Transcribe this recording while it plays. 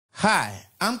Hi,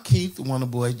 I'm Keith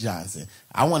Wonderboy Johnson.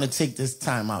 I want to take this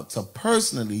time out to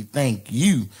personally thank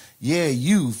you,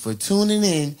 you, for tuning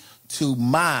in to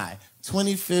my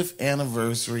 25th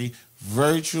anniversary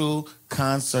virtual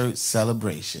concert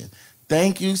celebration.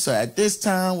 Thank you. So at this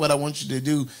time, what I want you to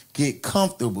do, get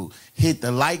comfortable. Hit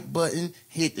the like button,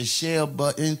 hit the share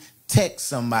button, text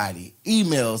somebody,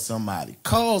 email somebody,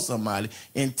 call somebody,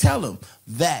 and tell them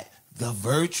that the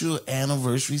virtual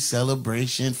anniversary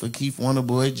celebration for Keith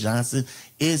Wonderboy Johnson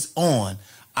is on.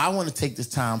 I want to take this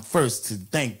time first to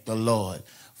thank the Lord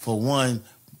for one,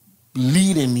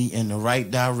 leading me in the right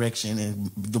direction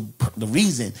and the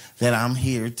reason that I'm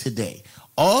here today.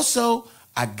 Also,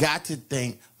 I got to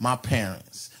thank my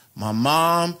parents, my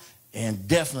mom, and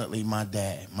definitely my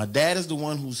dad. My dad is the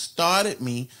one who started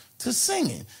me to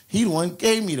singing. He the one who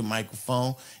gave me the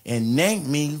microphone and named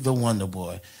me the Wonder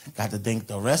Boy. Got to thank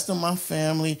the rest of my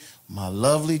family, my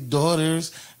lovely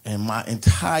daughters, and my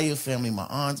entire family, my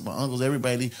aunts, my uncles,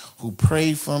 everybody who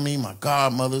prayed for me, my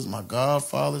godmothers, my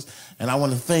godfathers. And I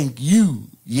want to thank you,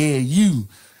 you,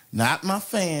 not my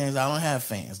fans. I don't have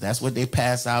fans. That's what they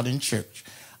pass out in church.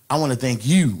 I want to thank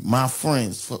you, my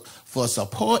friends, for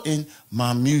supporting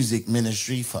my music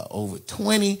ministry for over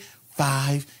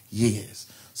 25 years.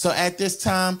 So at this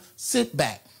time, sit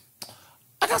back.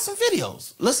 I got some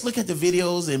videos. Let's look at the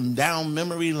videos and down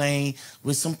memory lane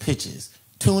with some pictures.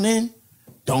 Tune in.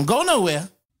 Don't go nowhere.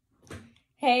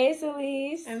 Hey, it's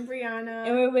Elise. And Brianna.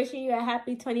 And we're wishing you a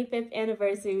happy 25th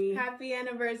anniversary. Happy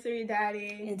anniversary,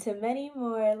 Daddy. And to many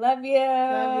more. Love you.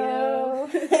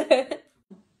 Love you.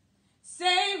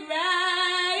 Say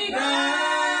right.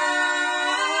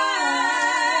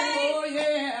 Oh,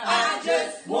 yeah. I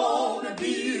just want to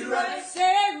be right. Say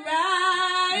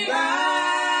right.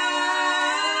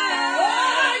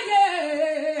 Oh,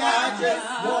 yeah. I just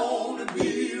want to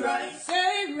be right.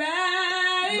 Say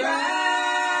right.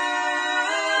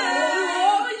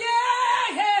 Oh,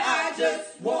 yeah. I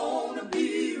just want to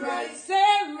be right. Say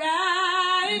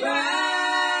right.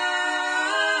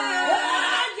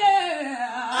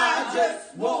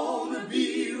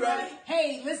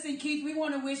 Hey, listen, Keith, we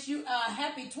want to wish you a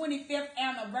happy 25th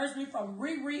anniversary from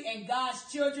Riri and God's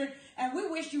children. And we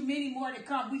wish you many more to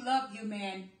come. We love you,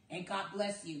 man. And God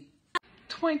bless you.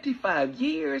 25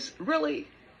 years? Really?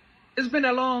 It's been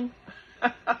that long?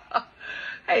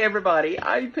 Hey, everybody.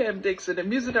 I'm Pam Dixon, the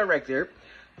music director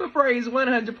for Praise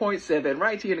 100.7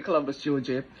 right here in Columbus,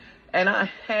 Georgia. And I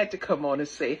had to come on and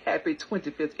say happy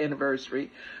 25th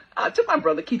anniversary to my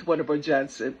brother, Keith Wonderboy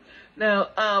Johnson. Now,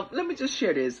 let me just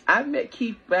share this. I met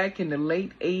Keith back in the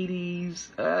late 80s,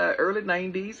 early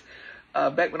 90s,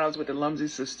 back when I was with the Lumsey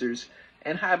sisters.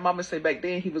 And how Mama say back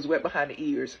then, he was wet behind the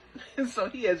ears. And so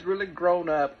he has really grown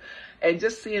up. And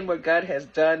just seeing what God has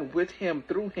done with him,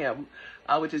 through him,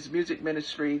 with his music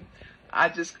ministry,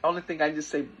 only thing I just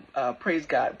say, praise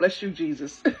God. Bless you,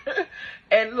 Jesus.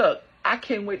 And look, I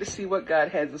can't wait to see what God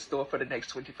has in store for the next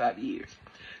 25 years.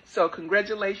 So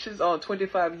congratulations on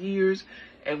 25 years,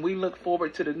 and we look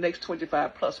forward to the next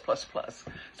 25 plus.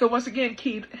 So once again,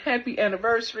 Keith, happy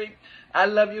anniversary. I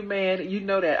love you, man. You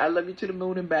know that. I love you to the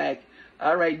moon and back.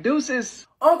 All right, deuces.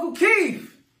 Uncle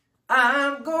Keith,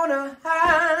 I'm gonna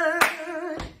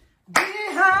hide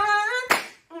behind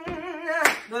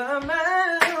the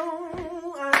mountain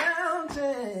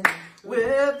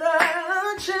with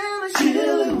the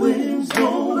chilly winds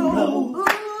don't blow.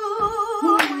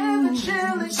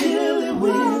 Chilly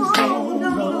winds don't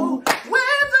blow.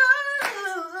 With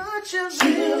the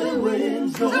chilly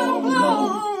winds don't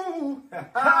blow.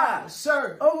 Hi,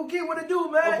 sir. Uncle Keith, what it do,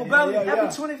 man? Uncle Belly, happy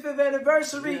 25th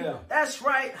anniversary. Yeah. That's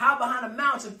right. High behind the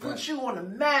mountain, put you on the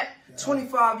map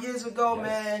 25 years ago,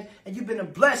 man. And you've been a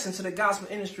blessing to the gospel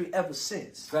industry ever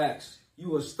since. Facts.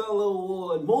 You a Stellar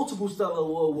Award, multiple Stellar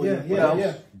Award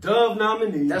winner. Dove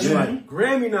nominee. That's right.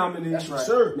 Grammy nominee. That's right.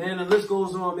 Sir. Man, the list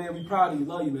goes on, man. We proud of you.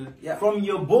 Love you, man. Yeah. From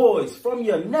your boys, from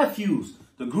your nephews,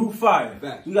 the group Fire.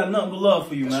 Facts. We got nothing but love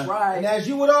for you, man. That's right. And as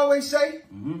you would always say,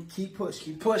 keep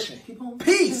pushing. Keep pushing. Keep on.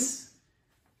 Peace.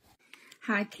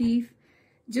 Hi, Keith.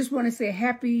 Just want to say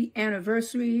happy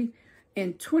anniversary.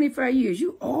 In 25 years,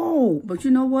 you old. But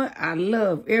you know what? I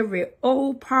love every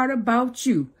old part about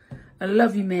you. I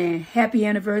love you, man. Happy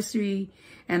anniversary.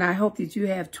 And I hope that you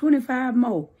have 25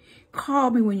 more. Call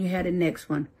me when you have the next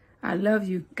one. I love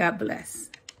you. God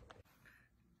bless.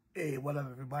 Hey, what up,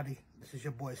 everybody? This is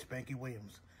your boy, Spanky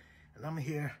Williams. And I'm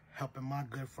here helping my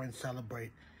good friend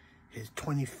celebrate his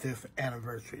 25th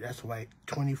anniversary. That's right,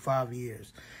 25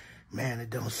 years. Man,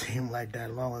 it don't seem like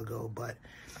that long ago, but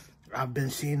I've been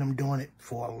seeing him doing it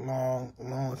for a long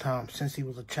time. Since he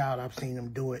was a child, I've seen him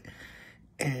do it.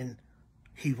 And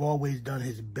He's always done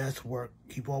his best work.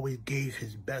 He always gave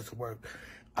his best work.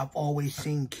 I've always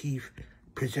seen Keith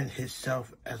present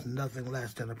himself as nothing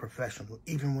less than a professional,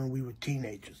 even when we were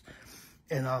teenagers.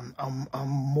 And I'm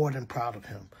more than proud of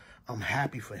him. I'm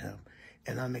happy for him.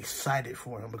 And I'm excited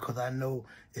for him because I know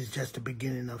it's just the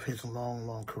beginning of his long,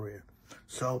 long career.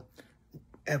 So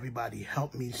everybody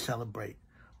help me celebrate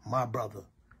my brother,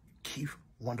 Keith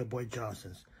Wonderboy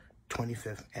Johnson's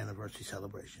 25th anniversary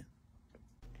celebration.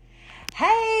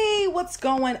 Hey, what's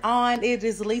going on? It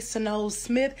is Lisa Knowles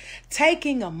Smith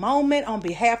taking a moment on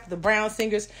behalf of the Brown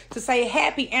Singers to say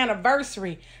happy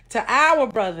anniversary to our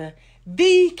brother,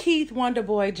 the Keith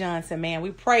Wonderboy Johnson, man.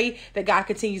 We pray that God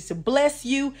continues to bless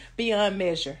you beyond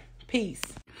measure. Peace.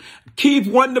 Keith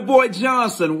Wonderboy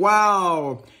Johnson,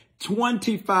 wow.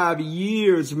 25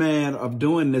 years, man, of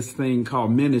doing this thing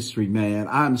called ministry, man.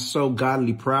 I'm so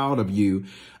godly proud of you.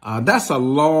 That's a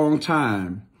long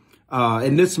time.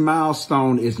 And this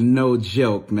milestone is no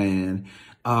joke, man.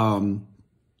 I'm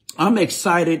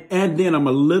excited, and then I'm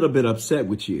a little bit upset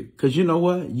with you. Because you know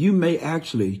what? You may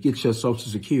actually get your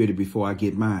Social Security before I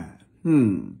get mine.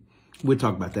 We'll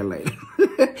talk about that later.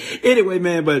 Anyway,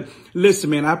 man, but listen,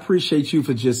 man, I appreciate you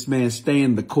for just, man,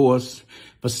 staying the course,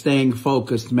 for staying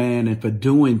focused, man, and for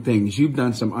doing things. You've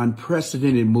done some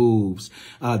unprecedented moves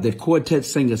that quartet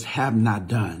singers have not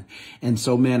done. And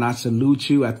so, man, I salute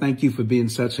you. I thank you for being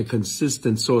such a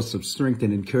consistent source of strength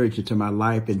and encouragement to my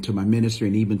life and to my ministry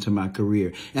and even to my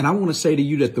career. And I want to say to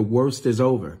you that the worst is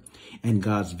over and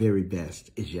God's very best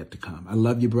is yet to come. I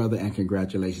love you, brother, and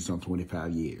congratulations on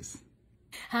 25 years.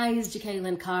 Hi, it's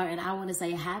Jacqueline Carr, and I want to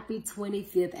say happy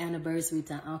 25th anniversary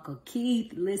to Uncle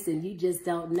Keith. Listen, you just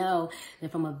don't know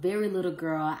that from a very little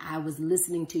girl, I was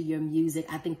listening to your music.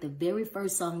 I think the very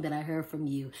first song that I heard from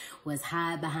you was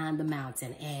Hide Behind the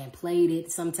Mountain, and played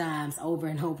it sometimes over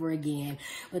and over again.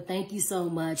 But thank you so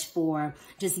much for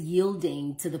just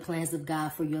yielding to the plans of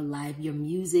God for your life. Your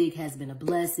music has been a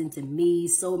blessing to me,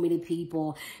 so many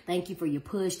people. Thank you for your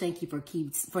push. Thank you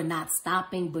for not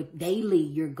stopping, but daily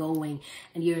you're going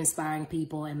and you're inspiring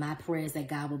people. And my prayer is that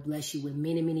God will bless you with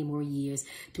many, many more years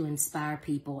to inspire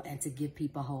people and to give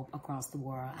people hope across the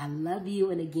world. I love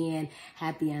you. And again,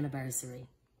 happy anniversary.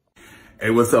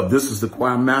 Hey, what's up? This is the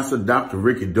choir master, Dr.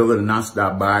 Ricky Dillard, and I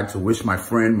stopped by to wish my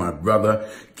friend, my brother,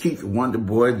 Keith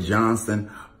Wonderboy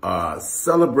Johnson, a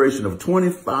celebration of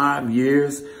 25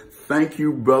 years. Thank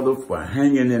you, brother, for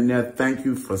hanging in there. Thank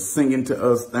you for singing to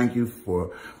us. Thank you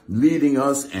for leading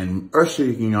us and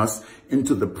ushering us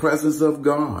into the presence of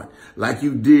God. Like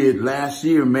you did last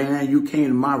year, man. You came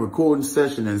to my recording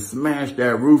session and smashed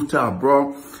that rooftop,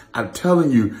 bro. I'm telling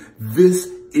you, this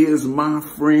is my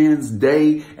friend's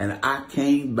day, and I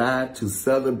came by to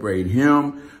celebrate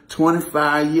him.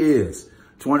 25 years.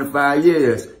 25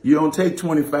 years. You don't take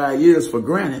 25 years for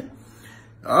granted.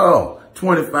 Oh,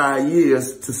 25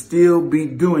 years to still be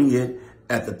doing it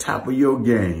at the top of your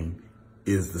game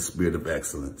is the spirit of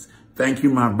excellence. Thank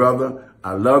you, my brother.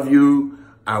 I love you.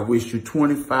 I wish you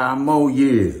 25 more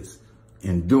years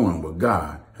in doing what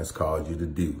God has called you to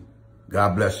do.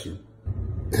 God bless you.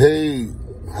 Hey,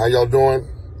 how y'all doing?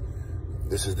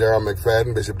 This is Darryl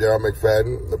McFadden, Bishop Darryl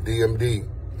McFadden of DMD.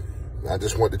 And I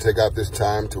just want to take out this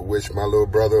time to wish my little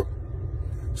brother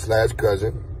 /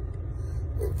 cousin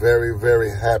a very, very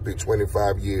happy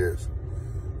 25 years.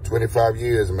 25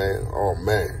 years, man. Oh,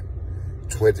 man.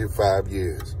 25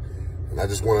 years. And I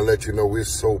just want to let you know we're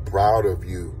so proud of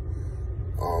you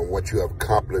on what you have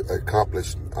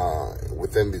accomplished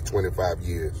within the 25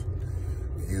 years.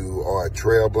 You are a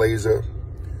trailblazer.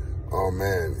 Oh,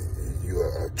 man. You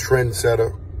are a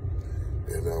trendsetter.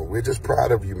 And we're just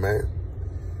proud of you, man.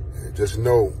 And just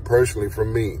know, personally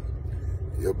from me,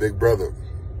 your big brother,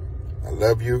 I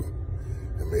love you.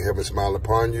 And may heaven smile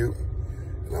upon you.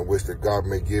 And I wish that God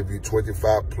may give you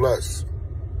 25 plus,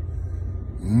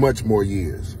 much more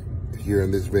years here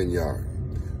in this vineyard.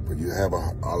 But you have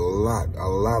a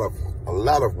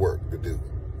lot of work to do.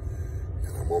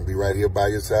 And I'm going to be right here by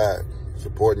your side,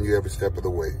 supporting you every step of the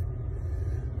way.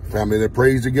 Family that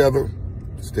prays together,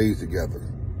 stays together.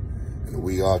 And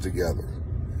we are together.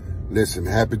 Listen,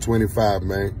 happy 25,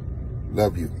 man.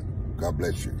 Love you. God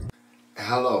bless you.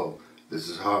 Hello. This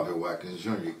is Harvey Watkins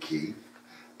Jr., Keith.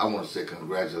 I want to say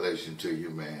congratulations to you,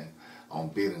 man, on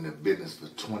being in the business for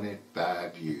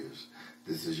 25 years.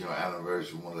 This is your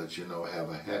anniversary. I want to let you know, have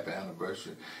a happy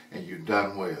anniversary, and you've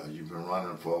done well. You've been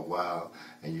running for a while,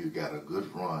 and you got a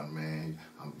good run, man.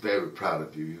 I'm very proud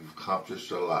of you. You've accomplished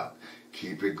a lot.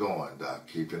 Keep it going, Doc.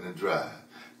 Keep it in drive.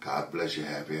 God bless you.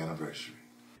 Happy anniversary.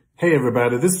 Hey,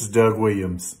 everybody. This is Doug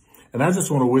Williams. And I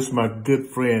just want to wish my good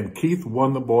friend Keith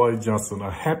Wonderboy Johnson a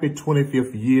happy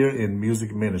 25th year in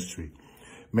music ministry.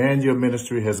 Man, your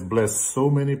ministry has blessed so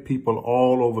many people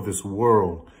all over this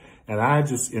world. And I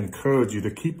just encourage you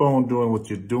to keep on doing what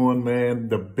you're doing, man.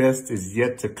 The best is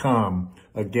yet to come.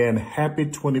 Again, happy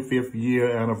 25th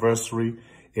year anniversary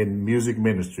in music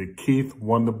ministry. Keith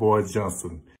Wonderboy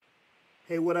Johnson.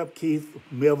 Hey, what up, Keith?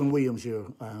 Melvin Williams here.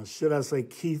 Should I say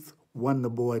Keith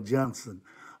Wonderboy Johnson?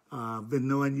 I've been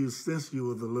knowing you since you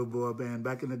were the little boy band.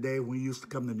 Back in the day when you used to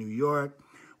come to New York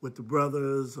with the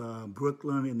brothers,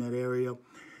 Brooklyn, in that area.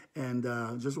 And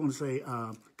just want to say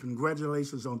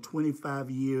congratulations on 25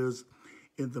 years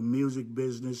in the music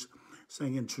business,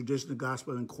 singing traditional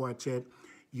gospel and quartet.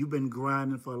 You've been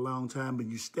grinding for a long time, but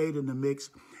you stayed in the mix,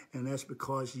 and that's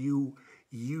because you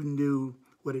knew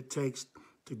what it takes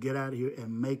to get out here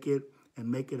and make it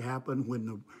happen when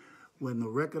the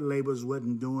record labels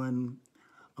wasn't doing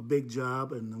a big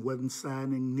job and wasn't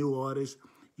signing new artists.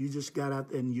 You just got out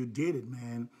there and you did it,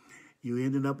 man. You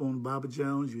ended up on Bobby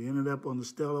Jones. You ended up on the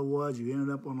Stellar Awards. You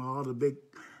ended up on all the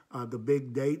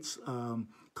big dates,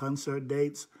 concert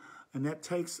dates, and that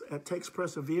takes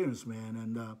perseverance, man.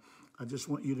 And I just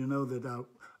want you to know that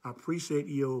I appreciate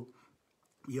your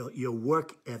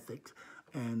work ethic,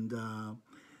 and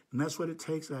that's what it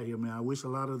takes out here, man. I wish a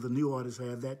lot of the new artists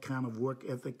had that kind of work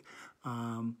ethic,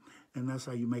 and that's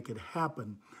how you make it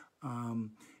happen.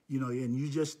 You know, and you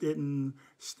just didn't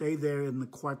stay there in the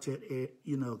quartet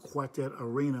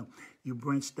arena. You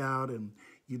branched out and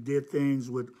you did things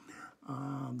with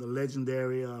the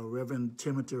legendary Reverend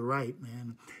Timothy Wright,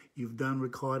 man. You've done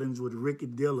recordings with Ricky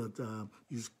Dillard.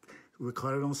 You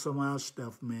recorded on some of our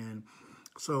stuff, man.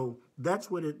 So that's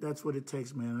what it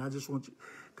takes, man. And I just want to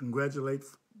congratulate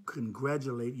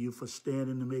you for staying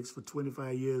in the mix for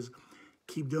 25 years.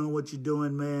 Keep doing what you're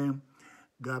doing, man.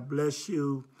 God bless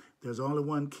you. There's only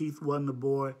one Keith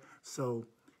Wonderboy, so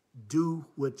do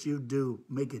what you do.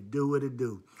 Make it do what it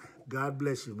do. God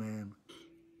bless you, man.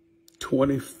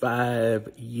 25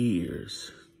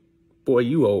 years. Boy,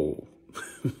 you old.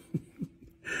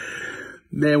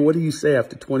 Man, what do you say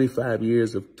after 25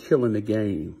 years of killing the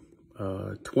game?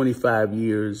 25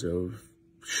 years of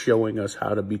showing us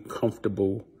how to be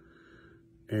comfortable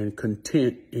and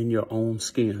content in your own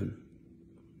skin.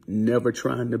 Never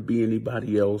trying to be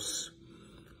anybody else.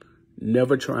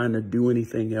 Never trying to do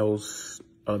anything else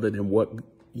other than what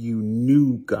you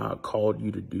knew God called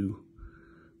you to do.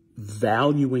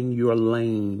 Valuing your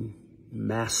lane,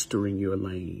 mastering your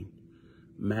lane,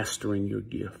 mastering your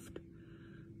gift.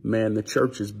 Man, the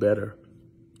church is better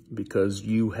because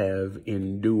you have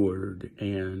endured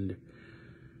and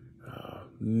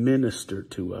ministered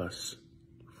to us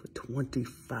for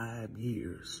 25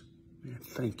 years. Man,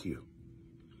 thank you.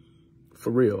 For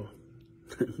real.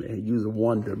 Man, you's a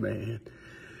wonder, man.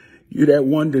 You that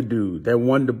wonder dude, that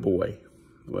wonder boy.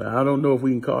 Well, I don't know if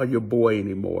we can call you a boy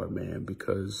anymore, man,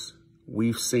 because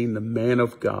we've seen the man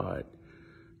of God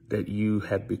that you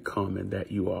have become and that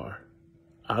you are.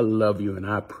 I love you and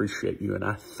I appreciate you and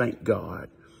I thank God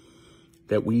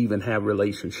that we even have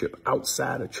relationship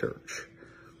outside of church.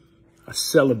 I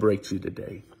celebrate you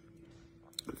today.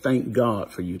 Thank God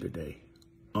for you today.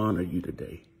 Honor you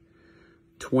today.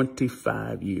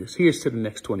 25 years. Here's to the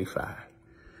next 25.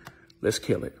 Let's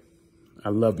kill it. I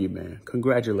love you, man.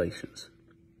 Congratulations.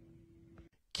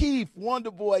 Keith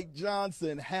Wonderboy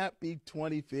Johnson, happy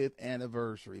 25th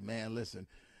anniversary. Man, listen,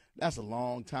 that's a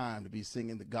long time to be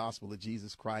singing the gospel of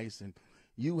Jesus Christ. And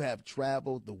you have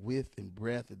traveled the width and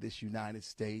breadth of this United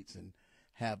States and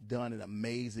have done an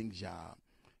amazing job.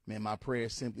 Man, my prayer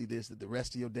is simply this, that the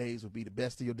rest of your days will be the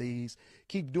best of your days.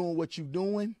 Keep doing what you're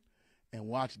doing and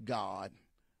watch God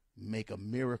make a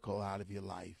miracle out of your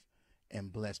life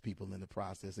and bless people in the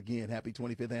process. Again, happy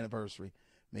 25th anniversary.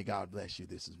 May God bless you.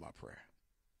 This is my prayer.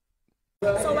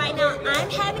 So right now, I'm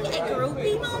having a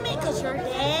groupie moment because your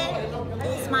dad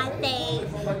is my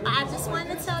fave. I just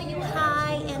wanted to tell you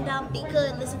hi and be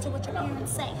good. Listen to what your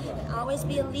parents say. Always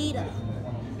be a leader,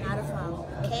 not a follower,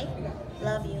 okay?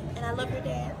 Love you. And I love your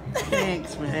dad.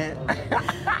 Thanks, man.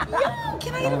 Yo,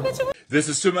 can I get a picture with This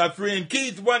is to my friend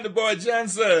Keith Wonderboy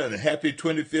Johnson. Happy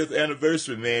 25th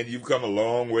anniversary, man. You've come a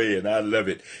long way, and I love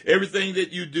it. Everything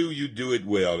that you do it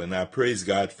well, and I praise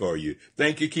God for you.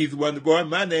 Thank you, Keith Wonderboy.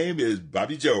 My name is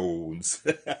Bobby Jones.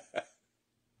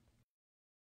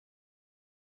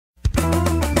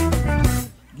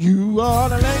 You ought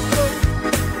to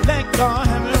let God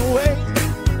have his way.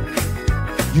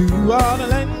 You ought to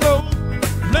let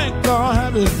God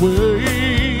have his way.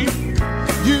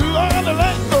 You ought to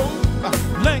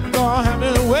let God have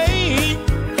his way.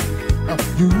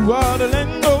 You ought to let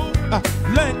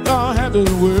God have his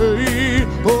way.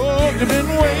 Oh, you've been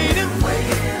waiting.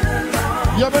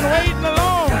 You've been waiting a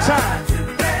long time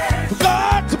for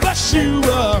God to bless bless you.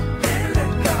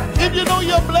 If you know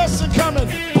your blessing coming,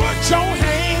 put your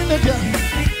hand together.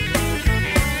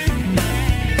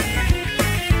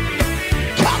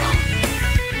 Come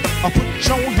on. Put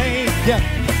your hand together.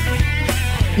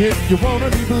 If you want to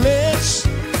be blessed,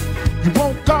 you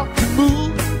want God to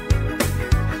move.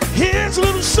 Here's a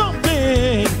little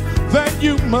something that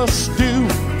you must do.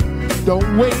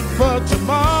 Don't wait for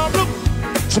tomorrow.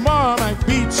 Tomorrow might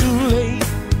be too late.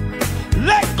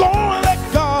 Let go and let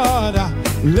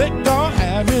God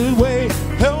have his way.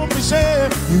 Help me say,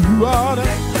 you ought to.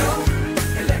 Let go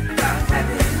and let God have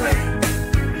his way.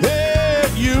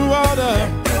 Yeah, you ought to.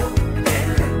 Let go and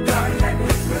let God have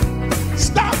his way.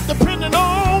 Stop depending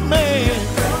on man.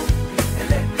 Let go and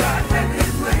let God have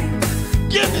his way.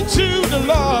 Give it to the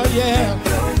Lord, yeah. Let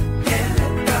go and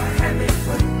let God have his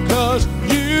way. 'Cause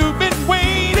you've been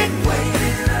waiting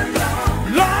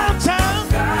a long time.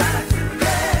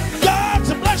 God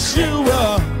to bless you.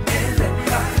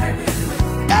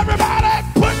 Everybody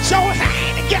put your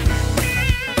hand together.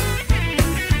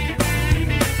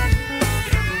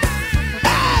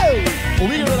 Hey,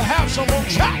 we're gonna have some more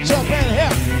church up in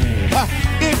here.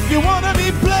 If you wanna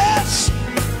be blessed,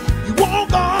 you want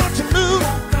God to move.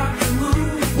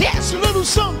 There's a little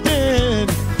something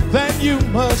that you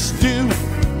must do.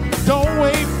 Don't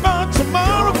wait for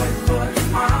tomorrow.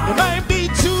 It might be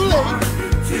too late.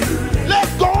 Let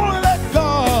go and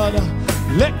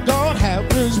let God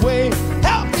have his way.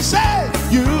 Help me say,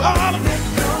 you ought to. Let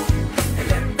go and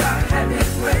let God have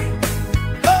his way.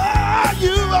 Oh,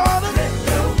 you ought to. Let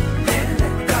go and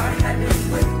let God have his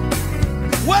way.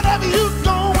 Whatever you're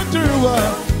going through,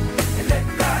 and let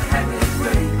God have his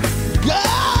way.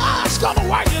 God's gonna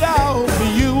work it out for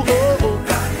you. Oh,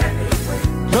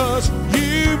 'cause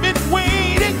you've been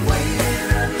waiting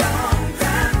a long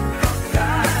time for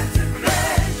God to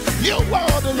bless. You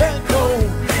ought to let go.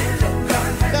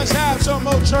 Let's have some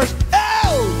more church.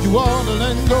 Oh, you ought to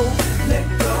let go. Let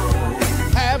go.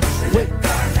 Have his way.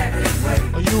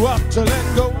 Are you up to let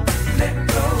go? Let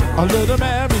go. A little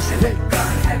have his way.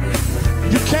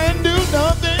 You can't do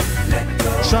nothing.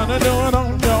 Trying to do it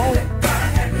on your own.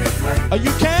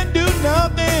 You can't do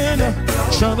nothing.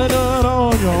 Trying to do it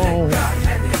on your own.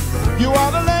 You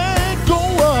ought to let go.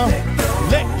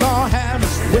 Let God have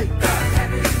his way.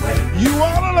 You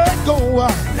ought to let go.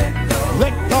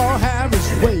 Let God have his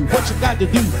way. What you got to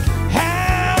do?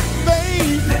 Have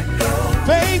faith.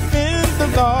 Faith in the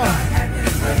Lord.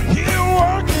 He'll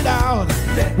work it out.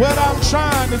 What I'm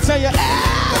trying to tell you.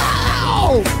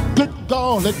 Ow! Good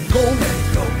God, let go.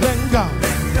 Let God.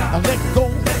 Let go.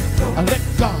 Let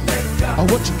God.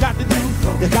 What you got to do?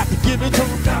 You got to give it to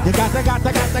him. You got to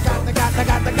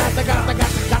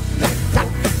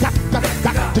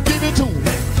give it to him.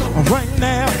 Right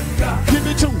now. Give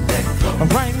it to him.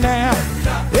 Right now.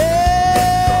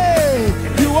 Hey,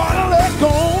 you ought to let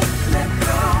go.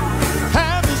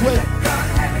 Have his way.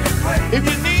 If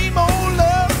you need more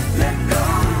love,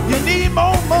 you need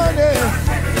more money,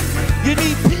 you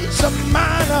need peace of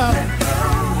mind,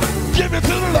 give it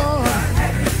to the Lord.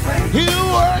 He'll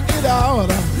work it out.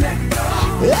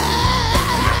 Yeah.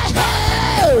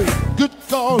 Good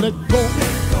God, let go.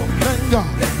 Let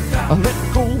God. Let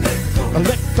go.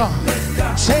 Let God.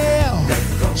 Tell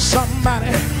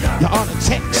somebody you ought to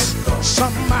text.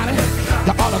 Somebody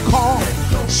you ought to call.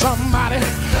 Somebody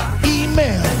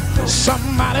email.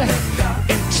 Somebody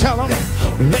and tell them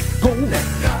let go.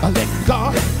 Let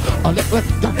God. Let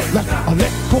God.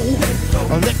 Let go.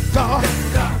 Let God.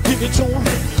 Give it to him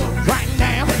right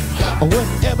now.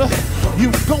 Whatever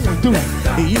you're going through,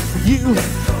 if you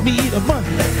need a money,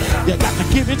 you got to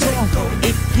give it to him.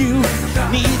 If you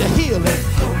need a healing,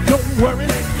 don't worry,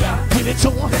 give it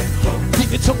to him.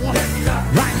 Give it to him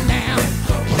right now.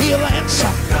 He'll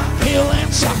answer. He'll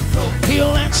answer.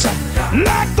 He'll answer.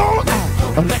 Let go.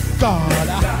 Let God.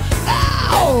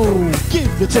 Oh,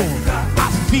 give it to him.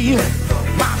 I feel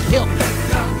my help.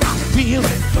 I feel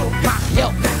my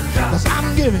help. 'Cause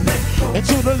I'm giving it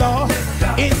to the Lord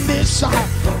in this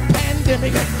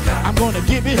pandemic. I'm going to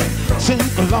give it to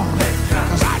the Lord.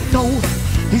 'Cause I know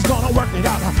he's going to work it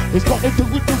out. He's going to do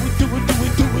it.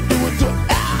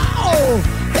 Oh,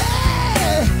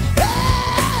 yeah, yeah.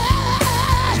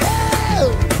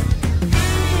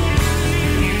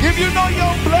 If you know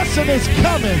your blessing is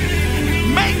coming,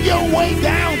 make your way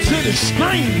down to the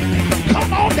screen.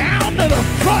 Come on down to the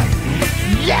front.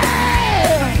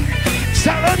 Yeah.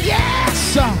 Tell them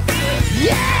yes. Yeah.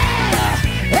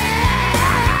 Yeah.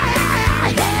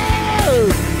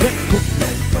 Let go.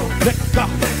 Let God.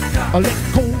 Let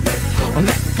go.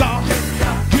 Let God.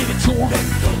 Give it to him.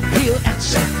 He'll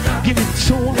answer. Give it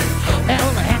to him.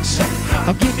 He'll answer.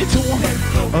 Give it to him.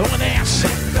 He'll answer.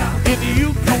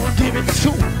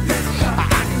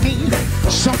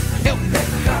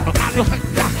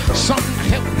 some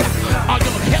help. Are you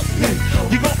gonna help me?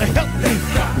 You're gonna help me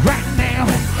right now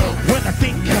when I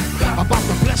think about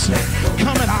the blessing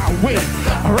coming our way.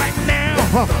 Right now,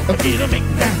 it'll make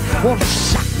me want to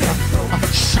shout, shout,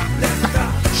 shout, shout,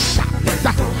 shout,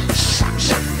 shout, shout, shout,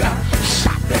 shout, shout,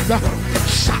 shout,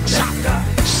 shout, shout, shout,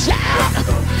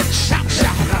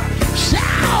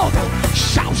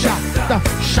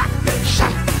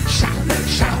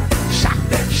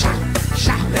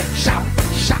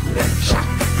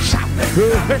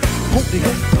 Holy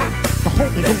Ghost power, the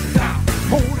Holy Ghost power,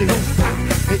 Holy Ghost power,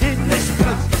 in this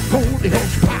place. Holy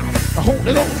Ghost power, the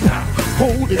Holy Ghost power,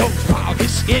 Holy Ghost power,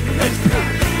 it's in this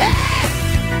place. Hey!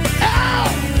 Oh!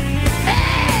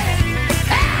 Hey!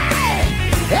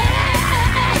 Hey!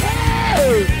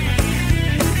 Hey!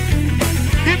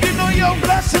 If you know your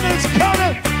blessing is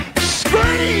coming,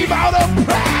 scream out a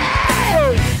praise!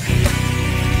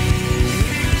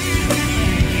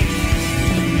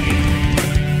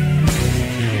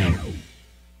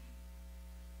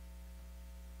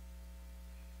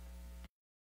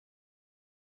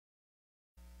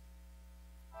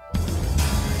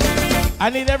 I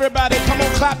need everybody, come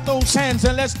on, clap those hands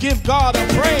and let's give God a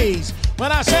praise.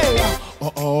 When I say,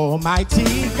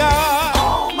 Almighty God,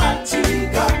 Almighty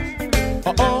God,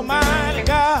 Almighty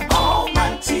God,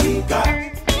 Almighty God,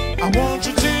 I want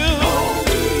you to hold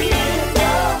me in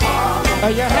the palm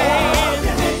of your hand.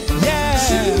 Yeah,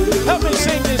 help me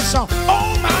sing this song.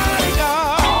 Almighty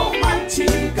God,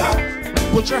 Almighty God,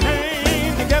 put your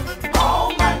hand together.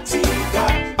 Almighty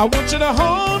God, I want you to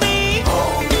hold me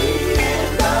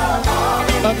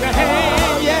of your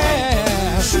hand,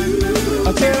 yeah.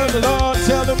 I tell the Lord,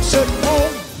 tell them, send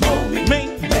me.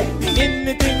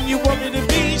 Anything you want me to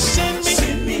be, send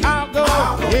me. I'll go.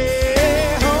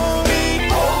 Yeah, hold me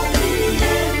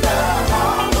in the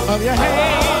palm of your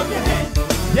hand.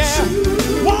 Yeah.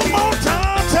 One more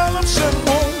time, tell them, send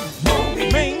me.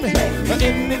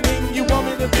 Anything you want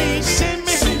me to be, send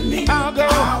me. I'll go.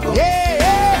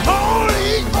 Yeah, hold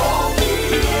me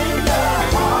in the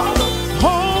palm.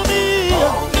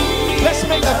 Let's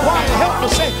make the choir help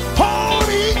us say, hold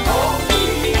me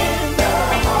in the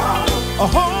palm.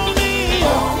 Hold me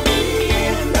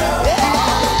in the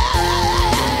palm.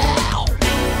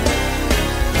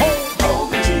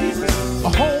 Hold me, Jesus.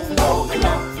 Hold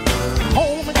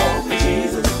me,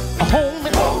 Jesus. Hold me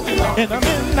in the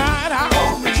midnight hour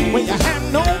when you have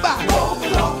nobody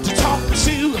to talk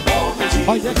to.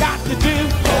 All you got to do,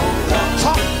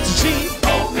 talk to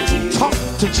Jesus. Talk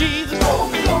to Jesus.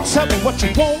 Tell me what you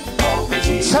want.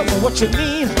 Tell me what you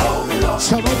need.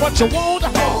 Tell me what you want.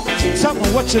 Tell me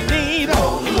what you need.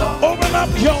 Open up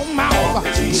your mouth.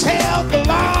 Tell the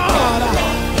Lord,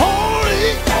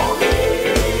 holy, holy,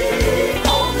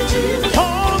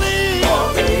 holy,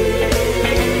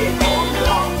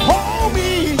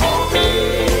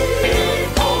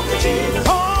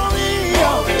 holy,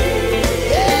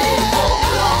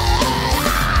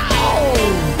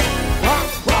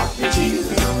 rock me,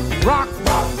 Jesus. Rock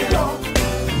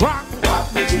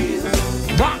me, Jesus.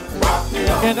 Rock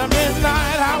in the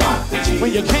midnight hour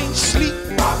when you can't sleep,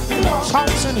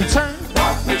 tossing and turning,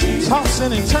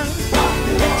 tossing and turning,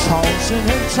 tossing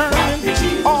and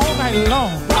turning all night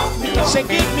long. Say,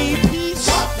 give me peace,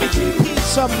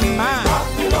 peace of mind,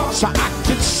 so I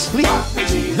can sleep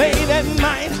late at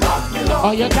night.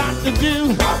 All you got to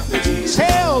do,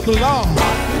 tell the Lord,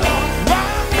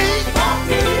 rock me, rock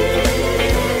me,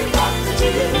 rock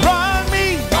me,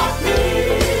 rock me,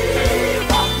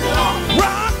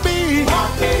 rock me,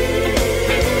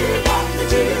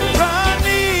 rock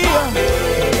me,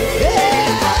 yeah.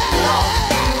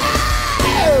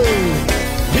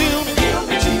 Heal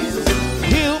me, Jesus.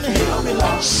 Heal me,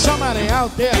 somebody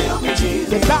out there.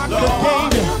 The doctor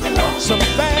gave me some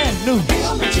bad news.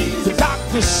 The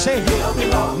doctor said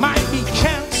might be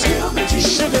cancer,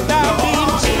 sugar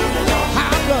diabetes,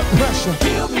 high blood pressure,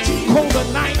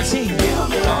 COVID-19.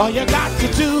 All you got to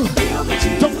do,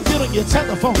 don't get on your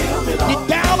telephone, get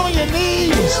down on your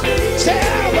knees,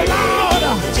 tell the Lord,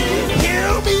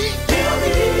 heal me, heal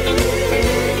me,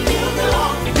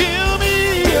 heal me,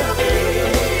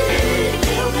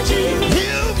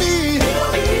 heal me.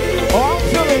 Oh, I'm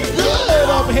feeling good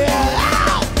over here.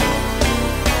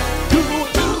 Do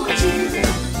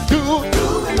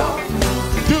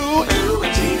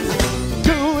it, Jesus.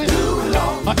 Do it,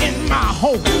 in my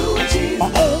home, or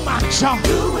on my job,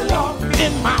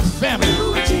 in my family.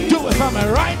 Do it for me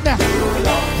right now.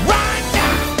 Right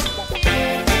now.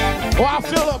 Oh, I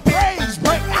feel a praise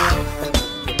break out.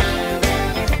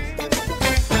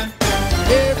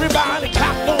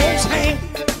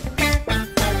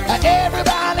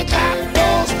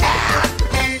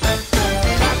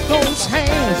 those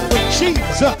hands for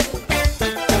Jesus.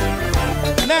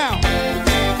 Now,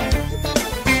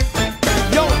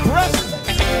 your breath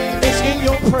is in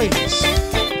your praise.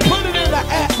 Put it in the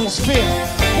atmosphere.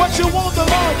 What you want the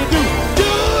Lord to do,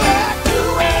 do it, do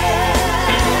it,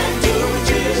 do it,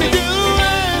 Jesus. Do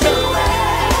it, do it,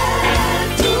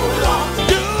 do it, Lord.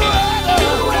 Do it,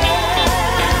 do it,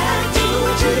 do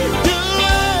it, Jesus. Do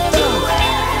it, do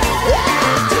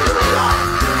it, do it, Lord.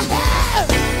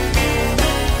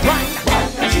 Right now,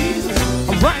 Jesus.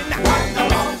 Right now,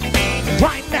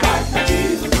 right now,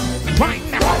 Jesus. Right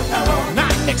now,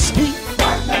 not next week,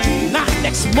 not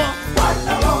next month,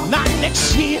 not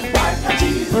next year.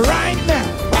 Right now,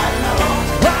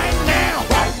 right now,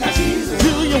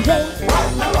 do you want it?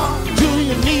 Do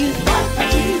you need it?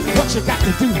 What you got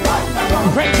to do?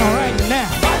 Praise Him right now.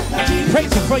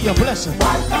 Praise Him for your blessing.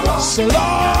 Say, Lord,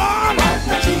 I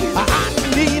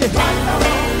need it right now,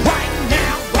 right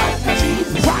now.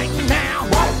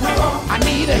 I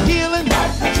need a healing,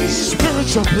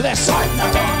 spiritual blessing,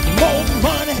 more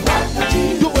money.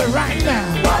 Do it right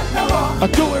now.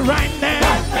 Do it right now.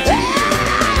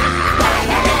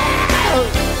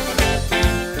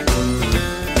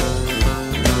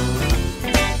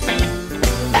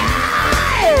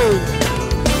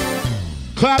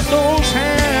 Clap those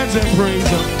hands and praise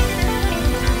Him.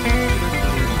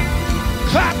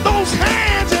 Clap those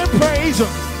hands and praise Him.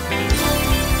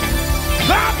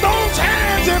 Clap those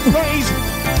hands and praise Him.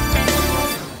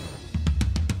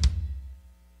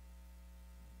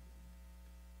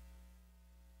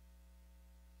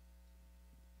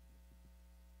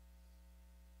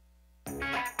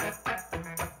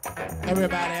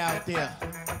 Everybody out there,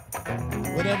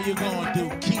 whatever you're going to do,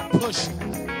 keep pushing.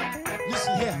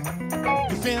 Listen here,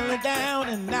 you're feeling down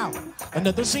and out.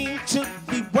 Another seems to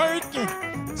be working.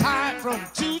 Tired from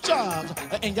 2 jobs,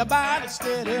 and your body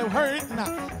steady hurting.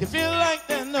 You feel like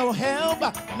there's no help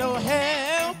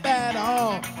at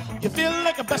all. You feel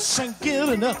like a bus ain't good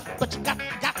enough, but you got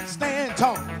to stand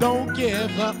tall. Don't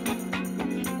give up,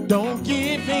 don't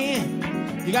give in.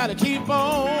 You got to keep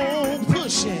on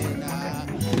pushing.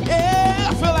 Yeah,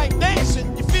 I feel like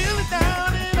dancing. You feel it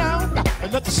down and out.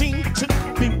 Another seems to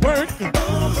be working.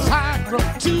 Tired from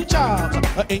 2 jobs,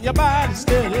 and your body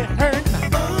steady hurting.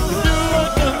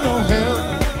 You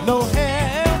no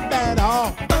help at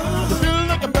all. You feel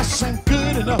like a bus ain't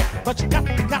good enough, but you got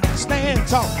to stand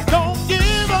tall. Don't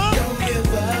give up,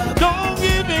 don't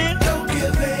give in,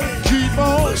 keep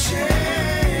on pushing.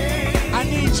 I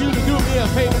need you to do me a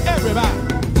favor, everybody.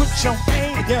 Put your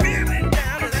hand together.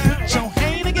 Put your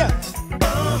hand together.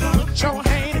 Put your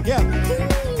hand together.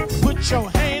 Put your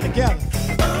hand together.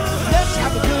 Let's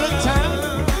have a good time.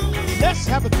 Let's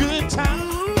have a good time.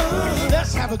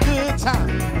 Let's have a good time.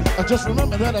 Just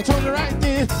remember that I told you right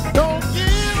there. Don't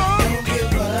give up. Don't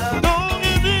give up. Don't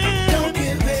give in. Don't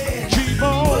give in. Keep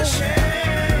on pushing.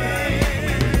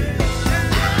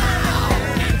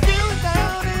 Feel it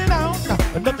down and out.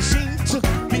 Another seems to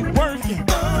be working.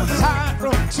 Tired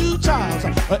from 2 jobs,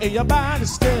 and your body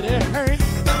steady hurting.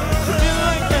 You feel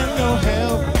like there's no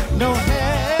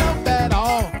help at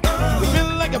all. You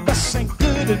feel like a bus ain't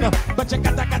good enough, but you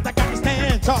got to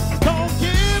stand tall. Don't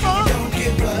give up. Don't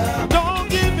give up. Don't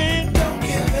give in. Don't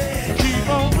give in. Keep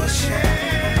on pushing.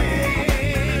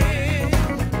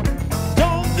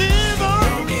 Don't give up.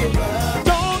 Don't give up.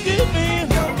 Don't give in.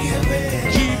 Don't give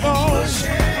in. Keep on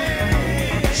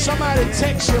pushing. Somebody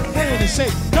text your friend and say,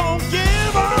 don't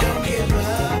give up. Don't give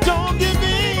up. Don't give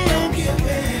in. Don't give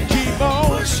in. Keep on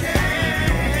pushing.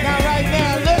 Now right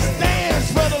now, let's dance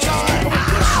for the Lord.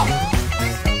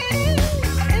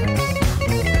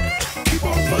 Keep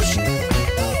on pushing.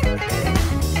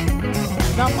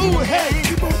 Now move ahead.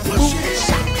 Keep on pushing. Move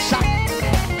side, side.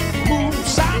 Move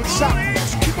side,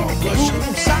 side. Keep on pushing.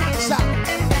 Move side, side.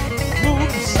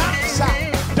 Move side,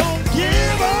 side. Don't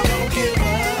give up. Don't give up.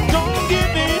 Don't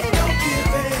give in. Don't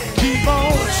give in. Keep on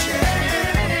pushing.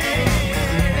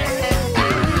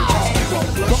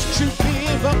 Don't you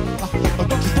give up.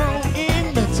 Don't you throw in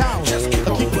the towel. Just keep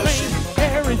on pushing.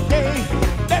 Every day.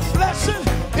 That blessing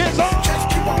is on. Just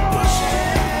keep on pushing.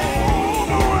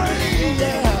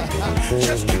 Yeah.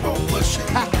 Just keep on pushing.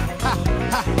 Ha, ha,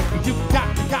 ha. You got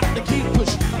to keep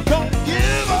pushing. Don't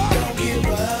give up. Don't give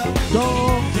up.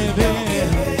 Don't give in.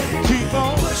 Keep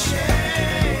on pushing.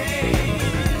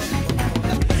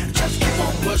 Just keep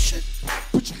on pushing.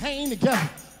 Put your hand together.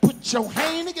 Put your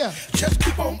hand together. Just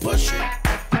keep on pushing.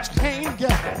 Put your hand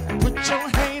together. Put your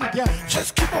hand together.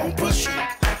 Just keep on pushing.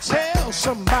 Tell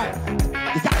somebody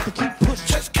you got to keep pushing.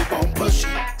 Just keep on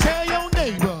pushing. Tell your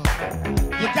neighbor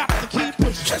you got to keep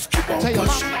pushing. Just keep on pushing. Tell your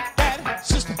mama, daddy,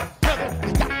 sister, brother,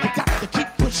 you got to keep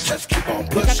pushing. Just keep on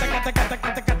pushing.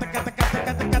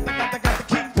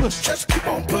 push, just keep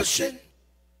on pushing.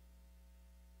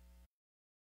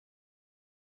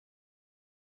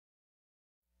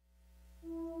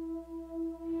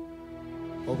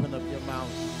 Open up your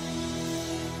mouth.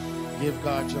 Give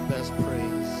God your best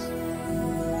praise.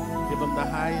 Give him the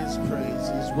highest praise.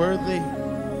 He's worthy.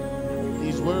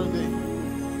 He's worthy.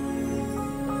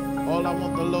 All I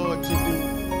want the Lord to do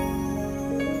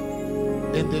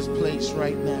in this place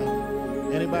right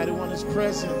now. Anybody want his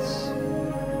presence?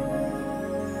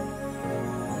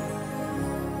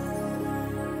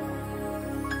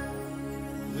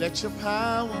 Let your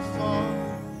power fall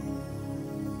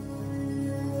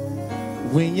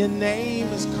when your name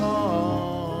is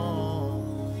called.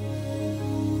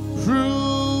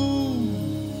 Prove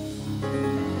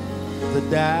the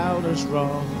doubters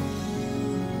wrong,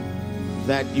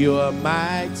 that you are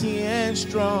mighty and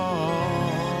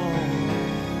strong.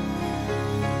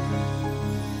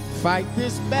 Fight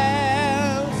this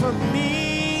battle for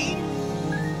me,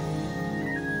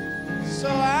 so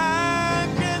I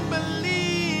can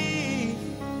believe,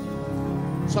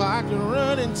 so I can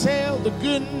run and tell the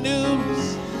good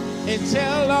news and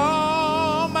tell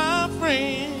all my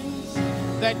friends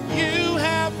that you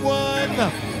have won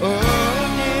again.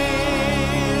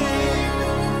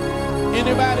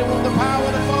 Anybody want the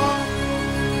power to fall?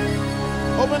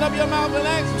 Open up your mouth and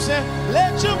ask him, say,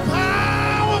 let your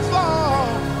power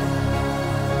fall.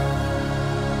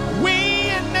 When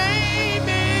your name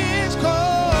is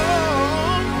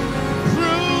called,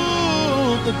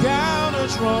 prove the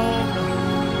doubters wrong,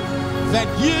 that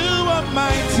you are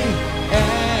mighty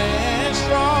and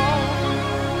strong.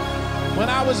 When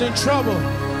I was in trouble,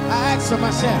 I asked him,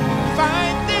 I said,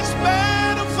 fight this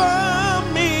battle for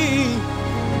me,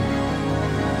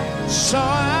 so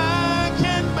I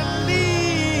can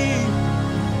believe,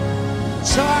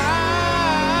 so I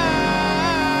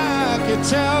can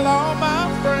tell all my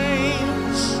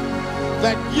friends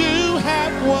that you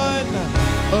have won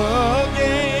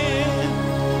again.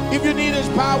 If you need his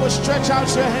power, stretch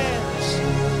out your hands.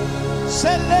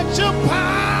 Say, let your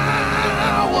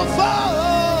power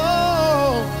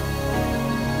fall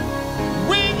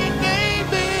when your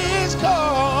name is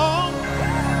called.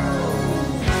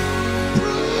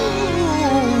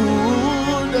 Prove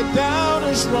the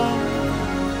doubters wrong,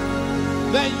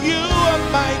 that you are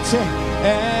mighty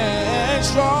and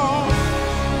strong.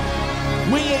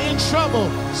 When you're in trouble,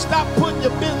 stop putting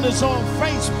your business on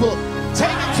Facebook.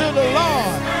 Take it to the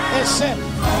Lord and say,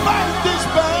 fight this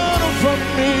battle for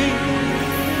me.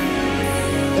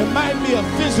 It might be a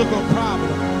physical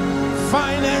problem,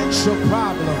 financial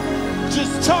problem.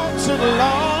 Just talk to the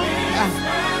Lord.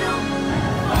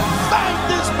 Fight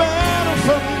this battle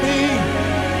for me.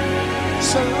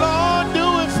 So Lord,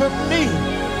 do it for me.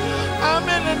 I'm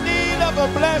in the need of a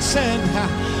blessing.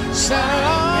 Say,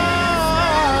 Lord,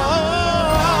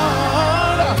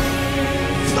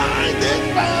 fight this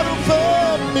battle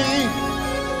for me.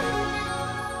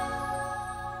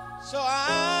 So I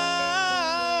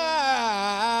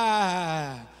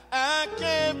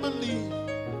can't believe.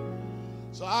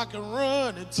 So I can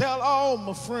run and tell all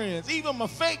my friends, even my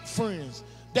fake friends,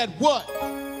 that what?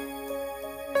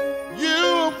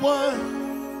 You won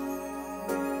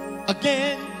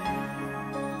again.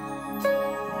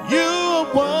 You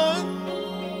won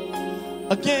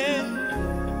again.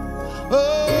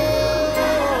 Oh,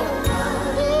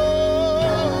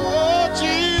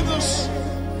 Jesus.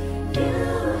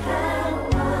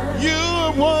 You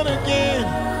won again.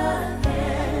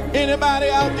 Anybody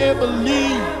out there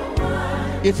believe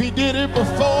if he did it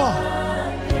before,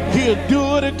 he'll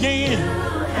do it again?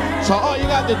 So all you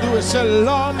got to do is say,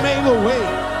 Lord, make a way.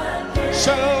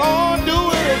 Say, Lord,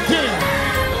 do it again.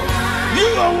 You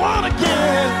are one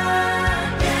again.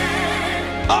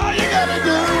 All you got to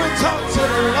do is talk to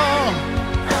the Lord.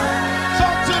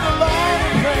 Talk to the Lord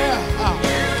in prayer.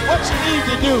 What you need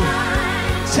to do,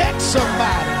 text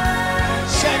somebody.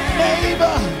 Say,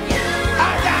 neighbor,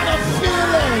 I got a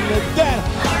feeling that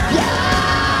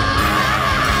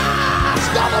God's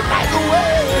gonna make a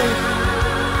way.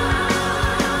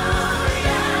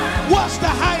 What's the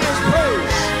highest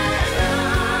praise?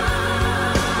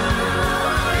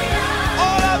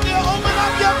 All of you, open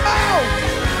up your mouth.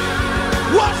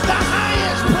 What's the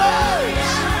highest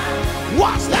praise?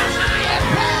 What's the highest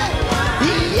praise?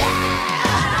 Yeah,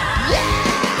 yeah,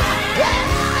 yeah,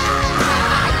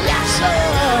 yes, sir.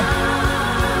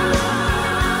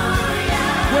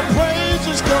 When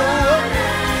praises go up,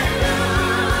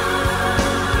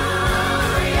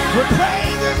 when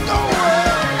praises go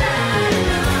up,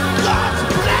 God's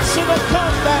blessing will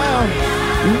come down.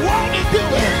 Won't he do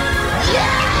it?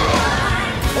 Yeah!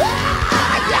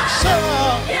 Yes, sir!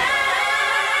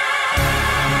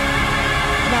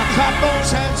 Now Clap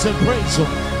those hands and praise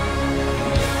him.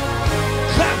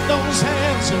 Clap those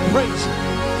hands and praise him.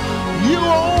 You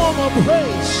owe him a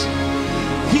praise.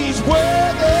 He's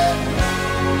worthy.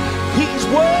 He's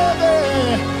worthy.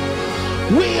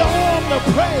 We owe him the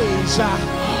praise.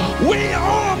 We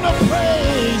owe him the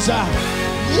praise. Yeah,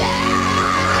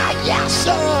 yes,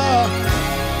 sir.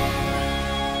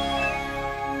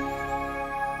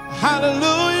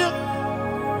 Hallelujah.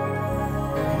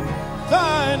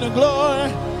 Thine the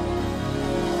glory.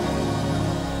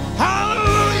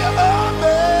 Hallelujah.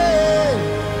 Amen.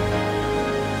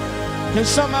 Can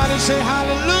somebody say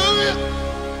hallelujah?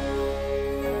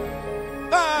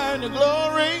 Thine the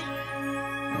glory.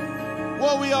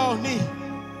 What we all need.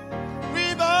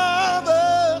 Revive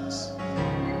us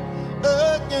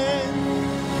again.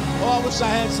 Oh, I wish I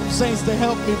had some saints to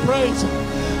help me praise him.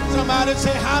 Somebody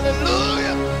say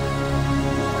hallelujah.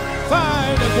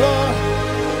 Find the glory.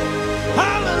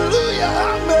 Hallelujah.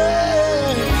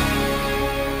 Amen.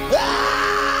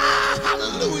 Ah,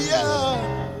 hallelujah.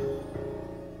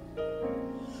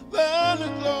 Find the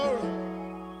glory.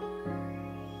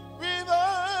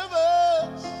 Revive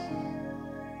us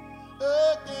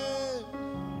again.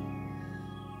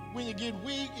 When you get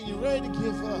weak and you're ready to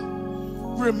give up,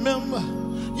 remember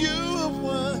you have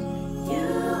won. You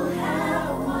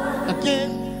have won.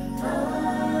 Again.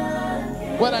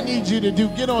 What I need you to do,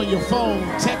 get on your phone,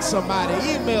 text somebody,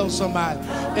 email somebody,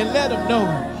 and let them know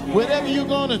whatever you're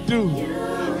going to do,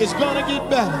 it's going to get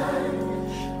better.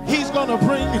 He's going to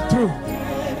bring you through.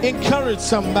 Encourage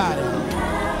somebody.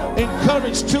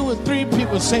 Encourage 2 or 3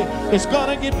 people. Say, it's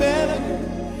going to get better.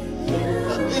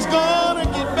 It's going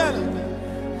to get better.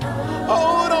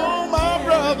 Hold on, my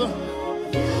brother.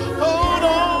 Hold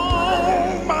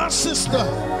on, my sister.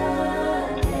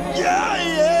 Yeah,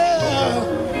 yeah.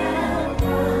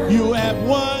 You have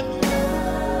won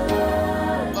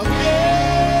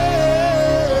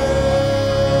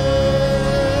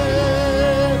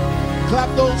again. Clap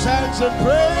those hands and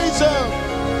praise him.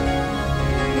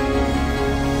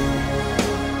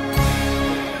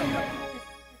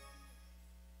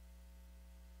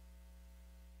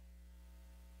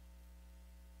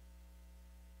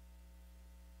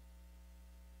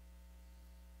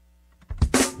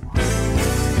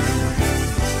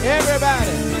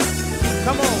 Everybody,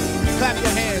 come on, clap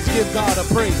your hands, give God a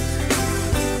praise.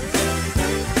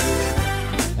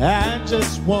 I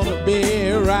just want to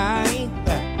be right.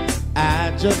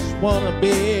 I just want to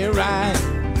be right.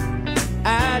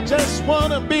 I just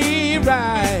want to be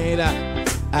right.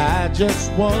 I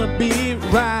just want to be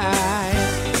right.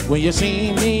 When you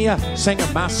see me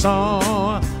singing my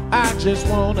song, I just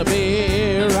want to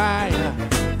be right.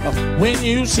 When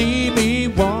you see me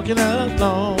walking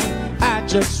along, I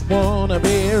just wanna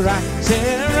be right.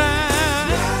 Say right.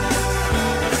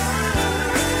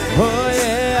 Oh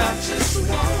yeah. I just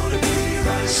wanna be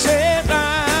right. Say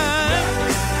right.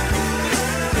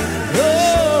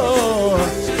 Oh. I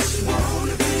just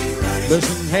wanna be right.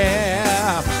 Listen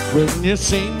here, when you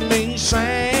see me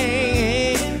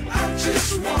sing, I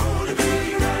just wanna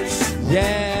be right.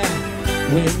 Yeah.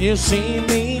 When you see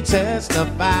me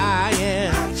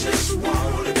testifying, I just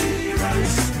wanna be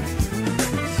right.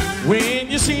 When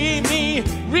you see me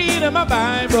reading my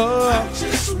Bible, I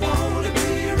just want to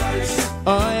be right.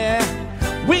 Oh yeah.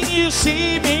 When you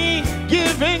see me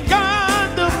giving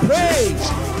God the praise,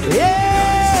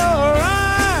 yeah, all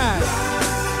right.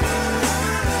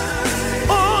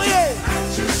 Oh yeah. I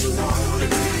just want to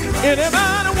be right.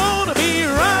 Anybody want to be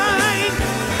right?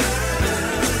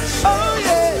 Oh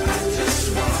yeah. I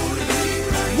just want to be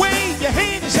right. Wave your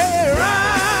hands and say right.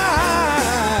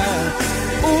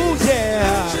 Oh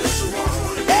yeah.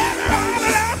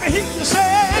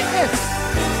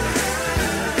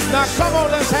 Now come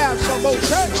on, let's have some more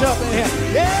church up in here.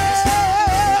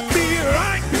 Yeah, be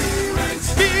right,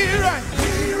 be right,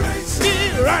 be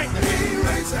right.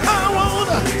 I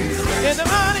wanna,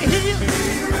 anybody here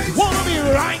wanna be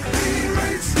right?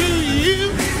 Do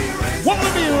you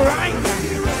wanna be right?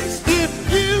 If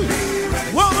you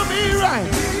wanna be right,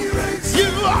 you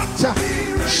ought to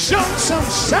show some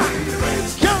sign.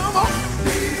 Come on,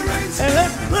 and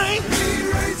let's bring.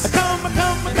 Come on.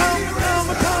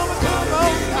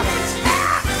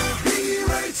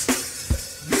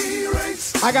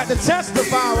 I got to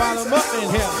testify while I'm up in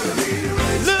here.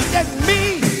 Look at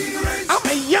me. I'm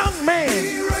a young man,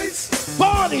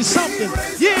 40-something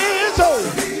years old.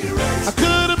 I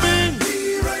could have been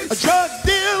a drug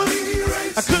dealer.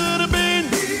 I could have been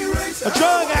a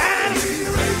drug addict.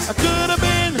 I could have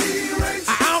been an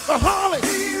alcoholic.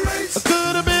 I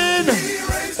could have been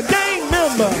a gang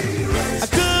member. I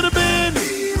could have been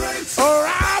a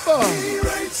robber.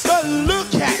 But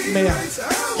look at me.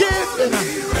 Yeah.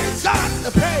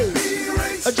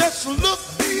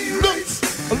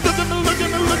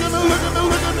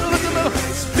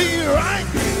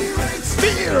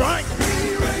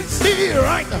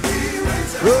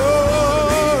 Oh,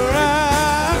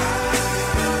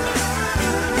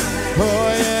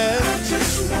 yeah.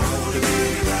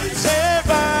 Say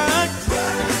bye.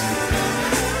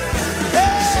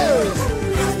 Hey.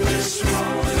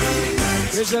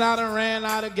 Listen, I done ran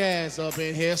out of gas up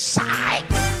in here. Psych.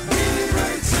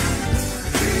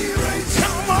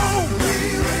 Come on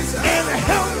and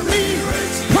help me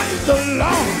praise the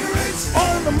Lord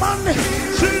on the Monday,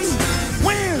 Tuesday,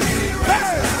 Wednesday,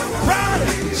 Thursday,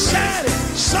 Friday, Saturday,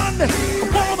 Sunday.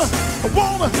 I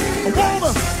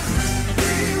wanna.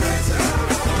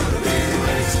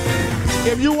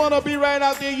 If you want to be right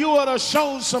out there, you ought to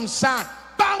show some sign.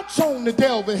 Bounce on the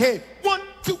devil head. 1,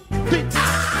 2, 3.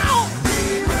 Ow!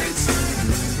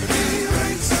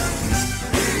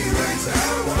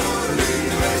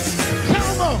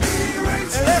 Come on.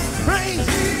 And let's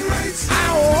praise. I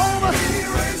want to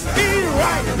be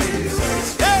right.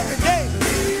 Every day.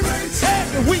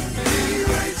 Every week.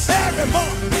 Every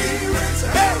month.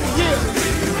 Every year.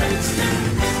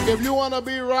 If you want to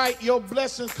be right, your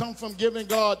blessings come from giving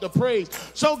God the praise.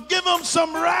 So give him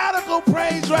some radical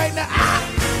praise right now. Ah!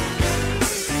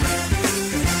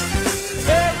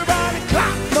 Everybody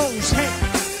clap those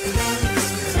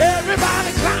hands.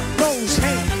 Everybody clap those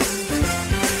hands.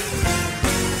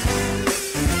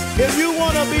 If you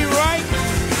want to be right,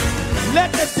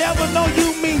 let the devil know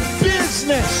you mean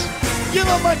business. Give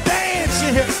him a dance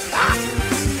in here. Ah!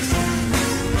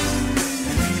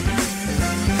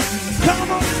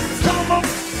 Come on.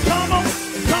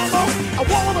 I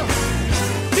wanna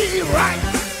be right.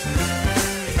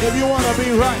 If you wanna be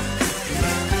right,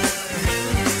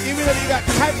 even if you got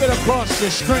to type it across the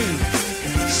screen,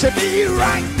 say be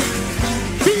right,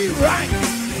 be right,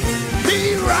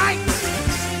 be right,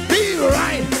 be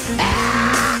right.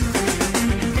 Ah!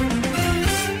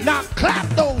 Now clap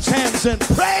those hands and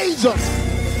praise them.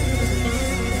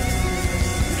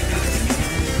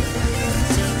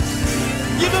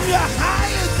 Give them your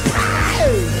highest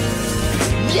praise.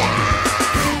 Yeah!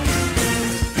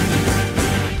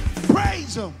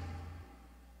 Praise him.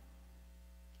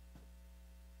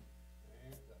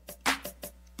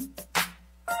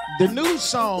 The new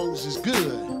songs is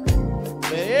good,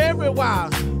 but every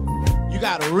while you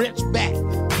gotta reach back,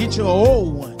 get your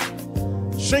old one.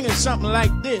 Singing something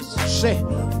like this. Say,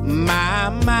 my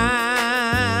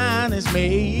mind is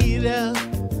made up.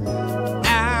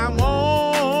 I'm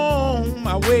on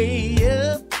my way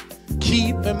up.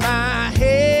 Keeping my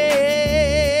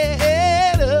head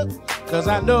up, 'cause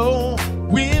I know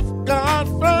with God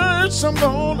first I'm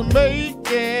gonna make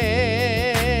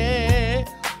it.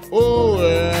 Oh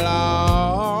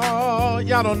Lord,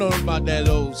 y'all don't know about that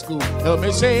old school. Help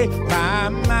me say, my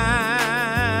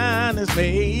mind is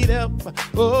made up.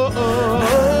 Oh,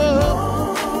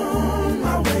 on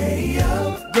my way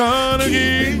up. Gonna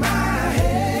keep my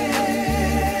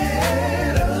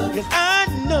head up. 'Cause I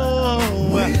know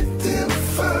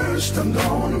first I'm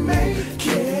gonna make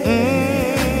it.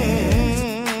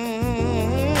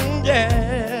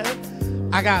 Yeah.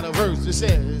 I got a verse that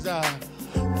says,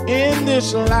 in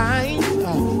this life,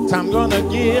 I'm gonna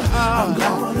get hard,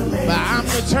 but I'm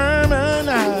determined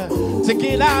to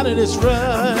get out of this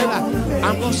rut.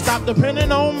 I'm gonna stop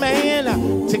depending on man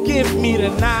to give me the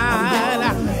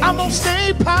night. I'm gonna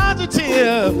stay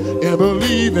positive and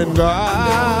believe in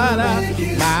God.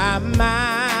 My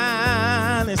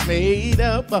mind is made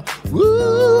up.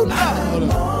 Woo, Lord.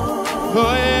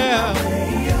 Oh yeah.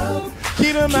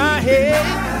 Keeping my head.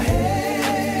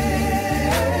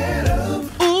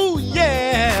 Ooh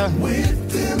yeah. With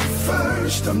them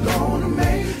first, I'm gonna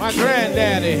make my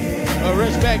granddaddy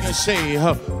reach back and say,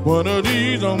 one of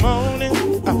these mornings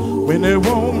when they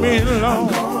won't be long,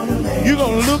 you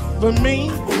gonna look for me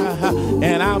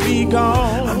and I'll be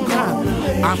gone.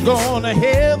 I'm going to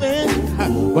heaven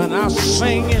when I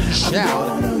sing and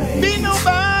shout. Be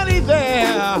nobody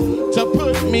there to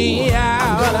put me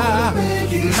out.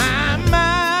 My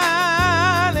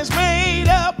mind is made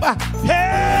up.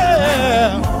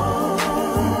 Yeah.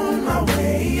 On my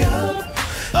way up.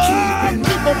 Oh,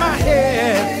 keeping my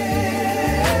head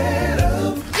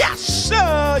up. Yes,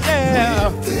 sir,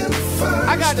 yeah.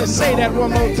 I got to say that one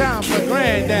more time for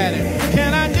Granddaddy.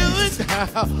 Can I do it?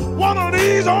 One of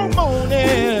these old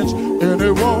mornings, and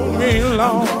it won't be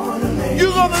long.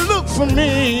 You're gonna look for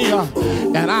me,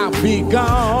 and I'll be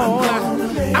gone.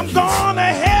 I'm going to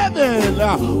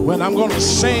heaven when I'm gonna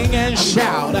sing and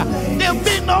shout. There'll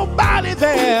be nobody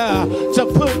there to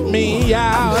put me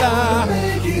out.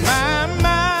 My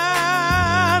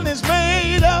mind is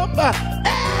made up.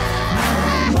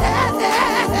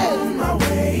 My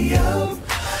way up.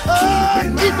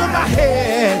 Keeping my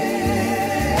head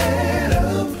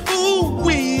up. Ooh,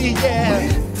 yeah.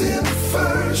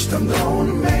 first, I'm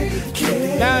gonna make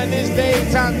it. Now in this day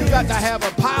and time, you got to have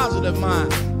a positive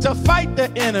mind to fight the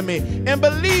enemy and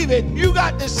believe it. You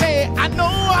got to say, I know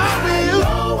I will. I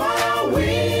know I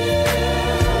will.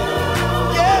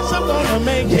 Yes, I'm gonna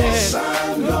make it. Yes,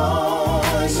 I'm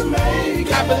going to make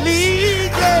it. I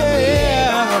believe,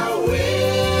 yeah.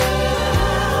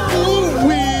 Ooh,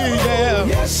 yeah.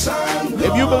 Yes, I'm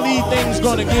if you believe things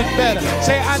gonna get better,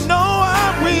 say, I know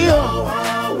I will.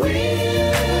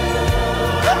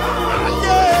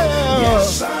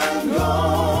 Yes, I'm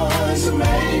going to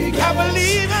make it. I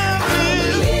believe I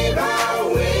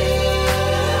will.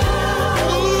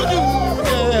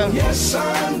 Yes,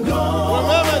 I'm going.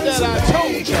 Remember that I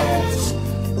told you,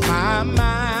 my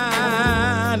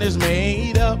mind is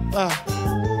made up.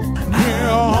 We're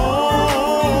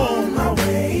on my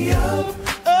way up.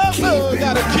 Oh,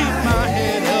 gotta keep my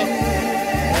head up.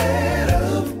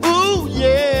 Ooh,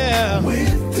 yeah.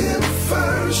 With them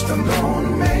first, I'm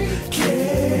gonna make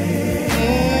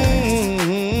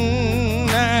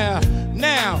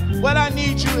Now, what I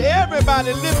need you,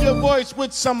 everybody, lift your voice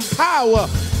with some power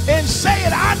and say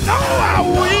it. I know I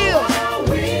will.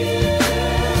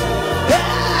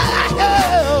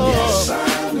 Yes,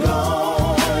 I'm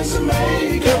going to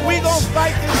make it. If we gonna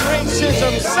fight this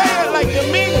racism, say it like you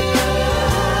mean it.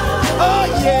 Oh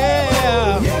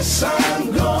yeah. Yes,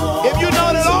 I'm going. If you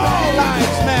know that all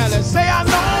lives matter, say I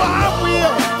know I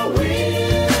will.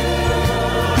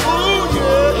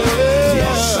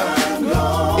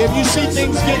 If you see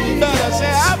things getting better, say,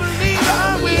 I believe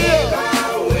I will.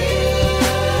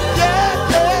 Yeah,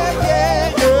 yeah,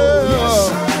 yeah, yeah. Yes,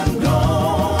 I'm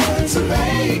going to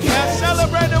make it. Now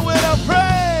celebrate it with a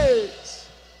praise.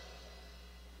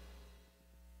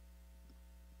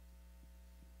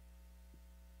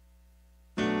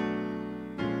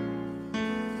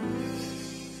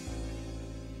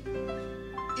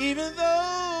 Even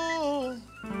though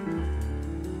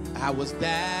I was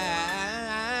down,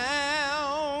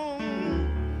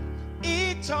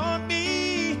 taught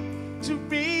me to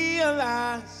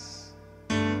realize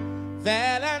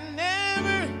that I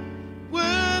never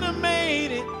would have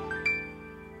made it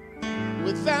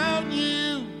without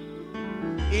you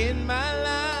in my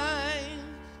life.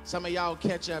 Some of y'all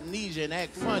catch amnesia and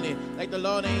act funny like the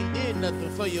Lord ain't did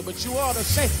nothing for you, but you ought to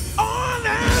say, oh,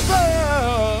 never.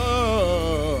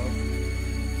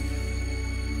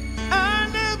 I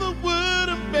never would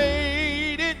have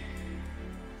made it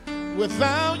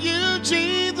without you,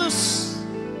 Jesus,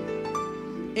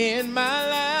 in my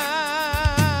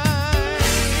life.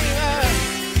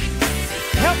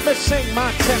 Help me sing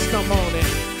my testimony.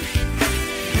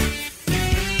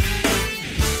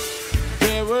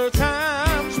 There were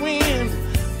times when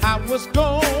I was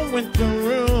going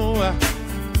through,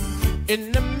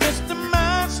 in the midst of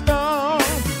my storm,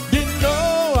 didn't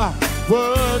know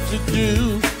what to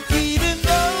do. Even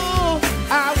though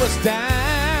I was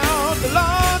down, the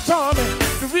Lord taught me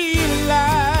to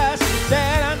realize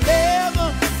that I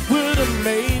never would have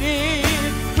made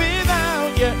it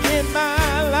without you in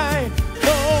my life.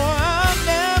 No, I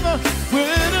never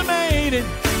would have made it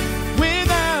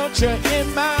without you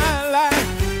in my life.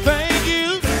 Thank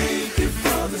you. Thank you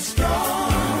for the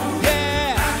storm.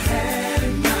 Yeah. I had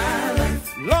in my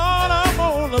life. Lord, I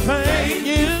wanna thank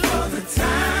you for the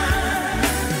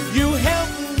time you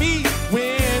helped me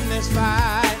win this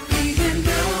fight. Even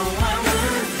though I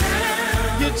was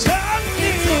down, you taught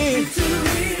me to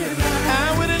realize I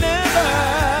would have never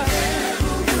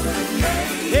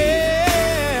made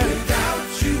yeah.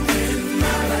 without you in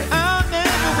my life. I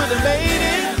never would have made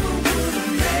it.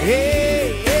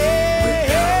 Hey, hey,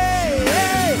 hey,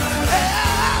 hey.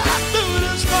 Through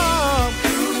the storm,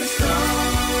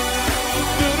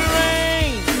 through the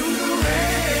rain,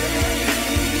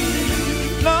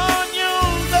 Lord, your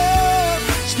love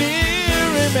still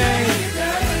remains.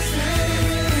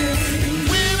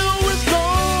 When I was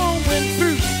going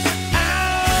through, I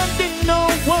didn't know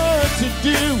what to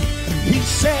do. He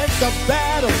said the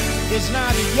battle is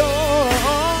not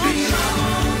yours.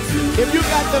 If you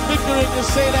got the victory to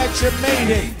say that you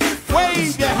made it,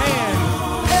 wave your hand.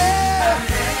 Yeah.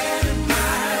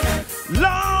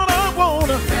 Lord, I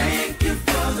wanna Thank you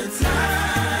for the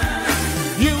time.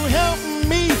 you helped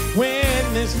me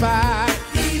win this fight.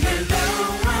 Even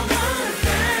though I was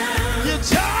down, You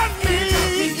taught me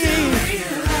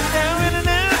now in the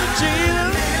name of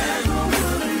Jesus.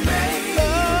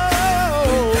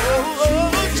 Oh,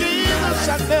 Jesus,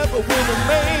 I never would have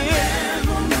made it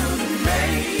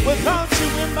without you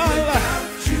in my life.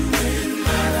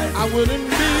 I wouldn't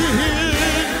be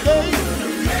here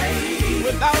today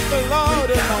without the Lord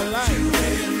in my life.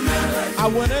 I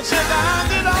wouldn't have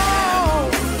survived it all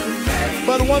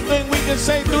But one thing we can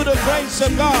say through the grace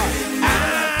of God,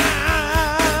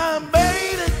 I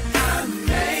made it. I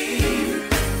made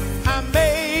it. I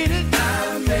made it.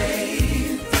 I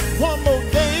made it. One more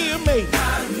day you made it. I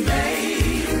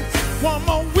made it. One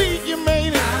more week you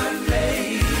made it. I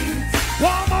made it.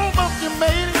 One more month you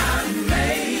made it. I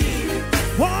made it.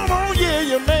 One more year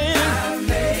you made it. I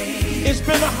made it. It's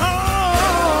been a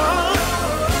hard,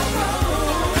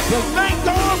 but thank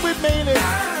God we made it.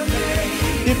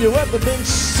 If you ever been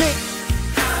sick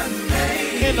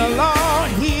and the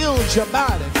Lord healed your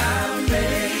body,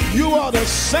 you ought to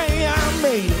say I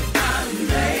made it.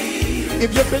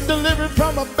 If you've been delivered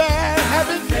from a bad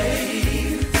habit,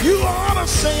 you ought to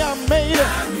say I made it.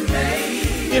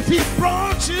 If he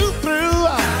brought you through,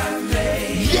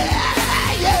 yeah,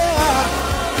 yeah,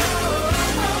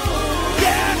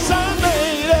 yes, I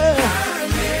made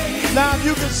it. Now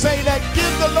you can say that,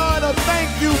 give the Lord a thank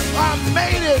you. I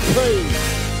made it,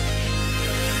 praise.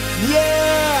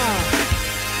 Yeah.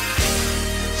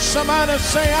 Somebody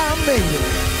say I made it.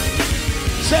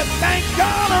 Said thank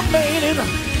God I made it.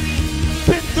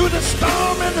 Been through the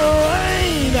storm and the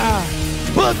rain,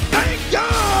 but thank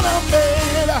God I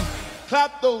made it.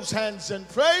 Clap those hands and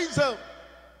praise him.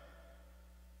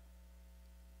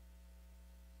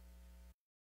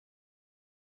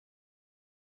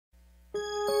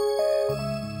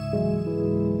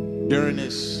 During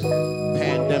this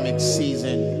pandemic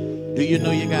season, do you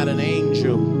know you got an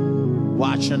angel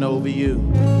watching over you?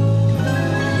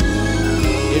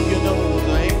 If you know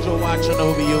the angel watching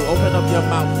over you, open up your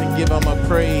mouth and give him a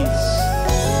praise.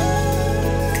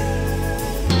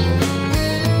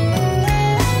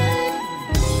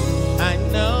 I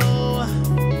know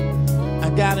I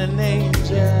got an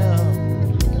angel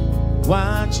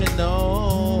watching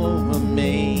over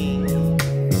me,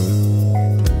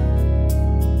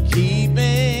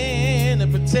 keeping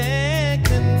and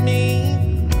protecting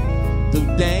me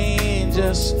through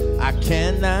dangers I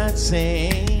cannot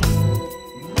see.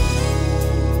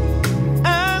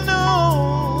 I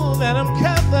know that I'm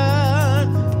covered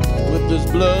with this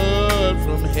blood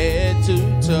from head to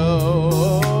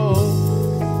toe.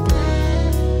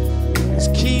 It's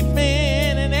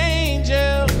keeping an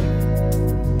angel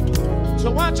to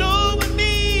watch over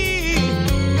me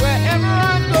wherever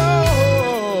I go.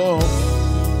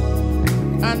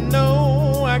 I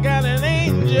know I got an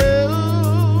angel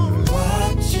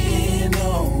watching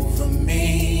over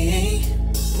me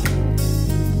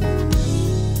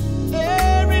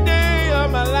every day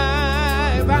of my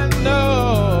life. I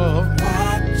know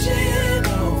watching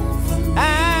over me. I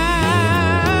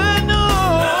know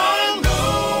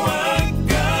I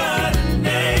got an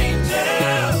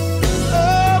angel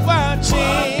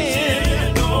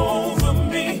watching over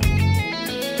me.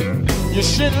 You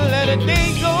shouldn't let a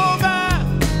day go by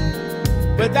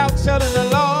without telling the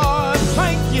Lord,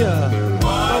 thank you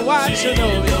for watching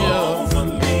over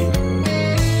me.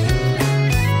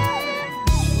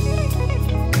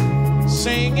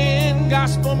 Singing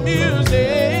gospel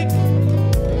music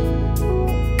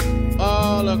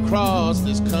all across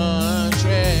this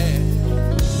country.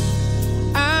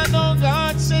 I know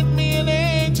God sent me an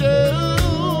angel,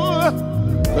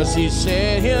 'cause he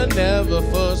said he'll never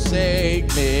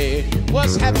forsake me.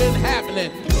 What's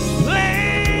happening?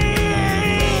 Planes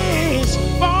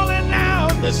falling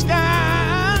out the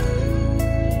sky,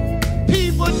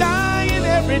 people dying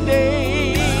every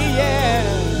day, yeah.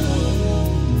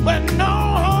 But no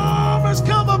harm has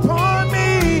come upon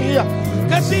me,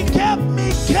 'cause he kept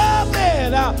me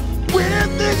covered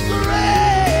with his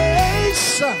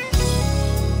grace.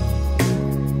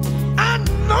 I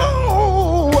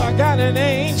know I got an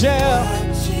angel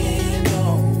watching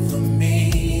over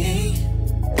me.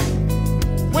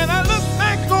 When I look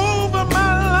back over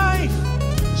my life,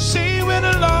 see where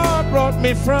the Lord brought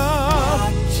me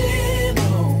from,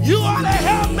 you ought to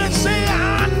help me say,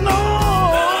 I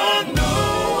know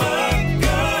I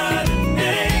got an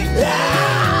angel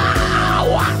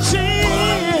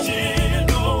watching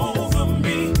over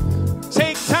me.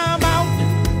 Take time out,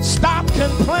 stop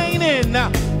complaining,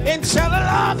 and tell the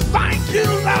Lord, thank you,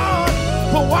 Lord,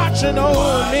 for watching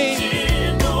over me.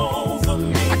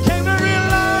 I came to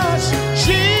realize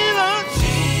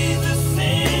Jesus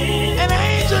sent an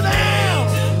angel down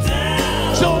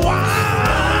to watch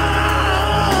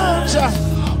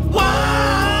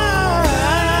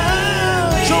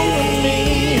over me.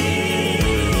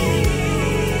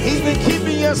 He's been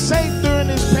keeping you safe during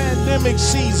this pandemic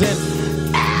season.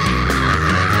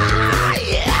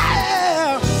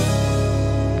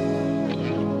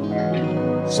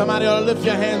 Somebody ought to lift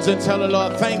your hands and tell the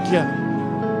Lord, thank you.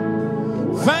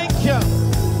 Thank you.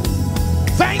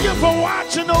 Thank you for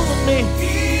watching over me.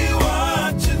 He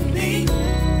watching me.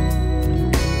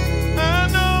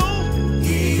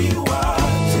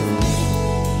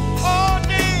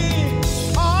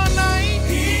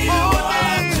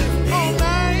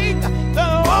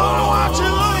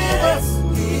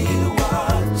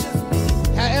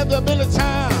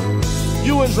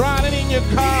 You was riding in your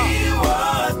car,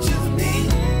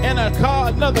 and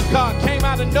another car came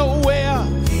out of nowhere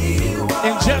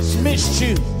and just missed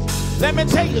you. Let me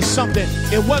tell you something.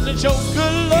 It wasn't your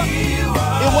good luck.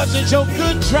 It wasn't your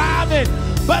good driving,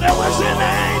 but it was an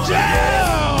angel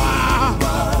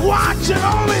watching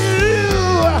over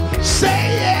you.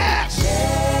 Say yes.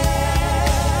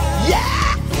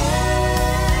 Yeah.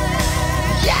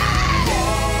 Yeah.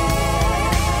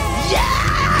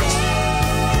 Yes.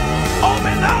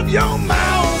 Open up your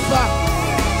mouth.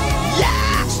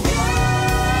 Yes.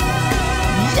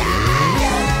 Yeah.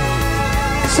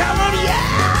 Tell them yes.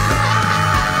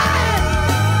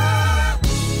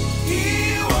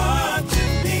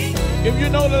 If you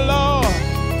know the Lord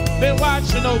been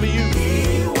watching over you,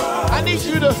 I need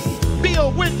you to be a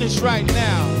witness right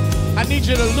now. I need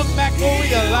you to look back over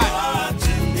your life.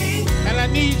 And I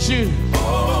need you,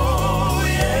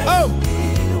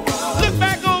 look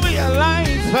back over your life.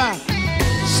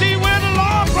 See where the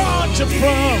Lord brought you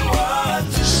from.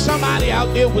 Somebody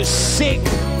out there was sick,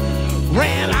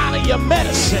 ran out of your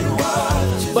medicine,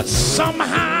 but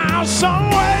somehow,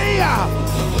 some way,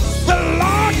 the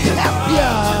Lord kept you,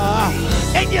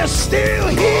 and you're still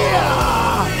here.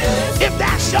 If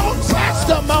that's your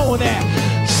testimony,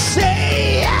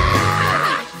 say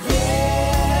yeah.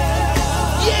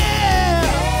 Yeah.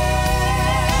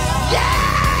 Yeah.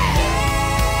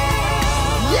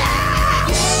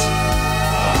 Yes.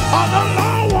 All the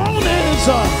Lord wants is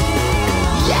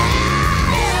yeah.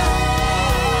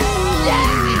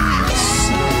 Yes.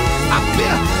 I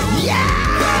feel yeah.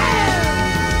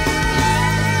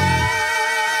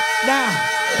 Now,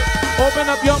 open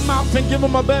up your mouth and give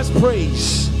him my best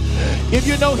praise. If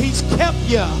you know he's kept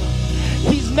you,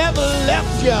 he's never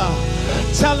left you,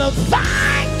 tell him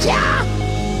thank you.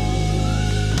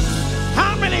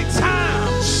 How many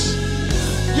times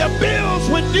your bills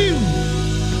were due,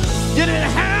 you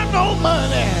didn't have no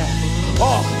money,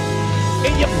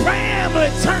 and your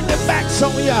family turned their backs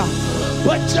on you,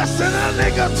 but just in a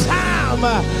nick of time,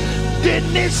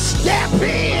 didn't it step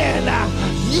in?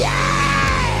 Yeah!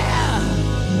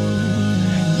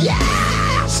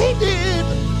 Yes, he did.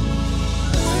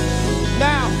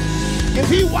 Now, if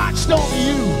he watched over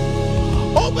you,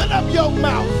 open up your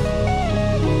mouth.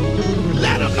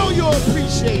 Let him know you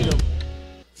appreciate him.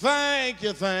 Thank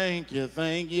you, thank you,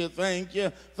 thank you, thank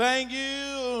you, thank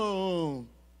you.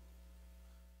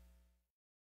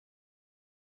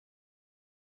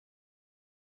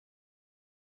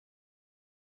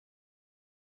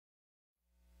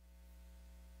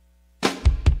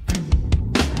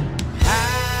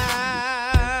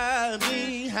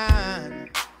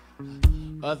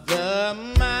 The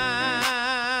mountain,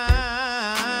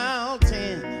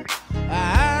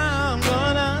 I'm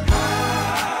gonna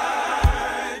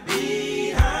hide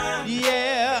behind,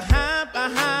 yeah, hide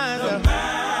behind the mountain.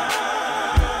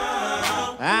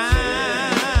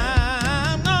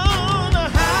 I'm gonna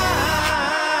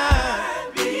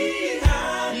hide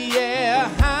behind, yeah,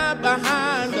 hide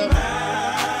behind the mountain.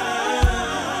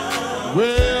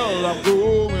 Well, I'm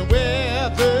going where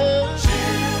the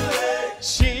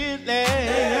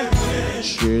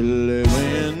chilly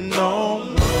wind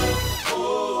on.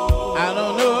 I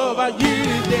don't know about you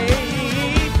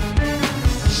today.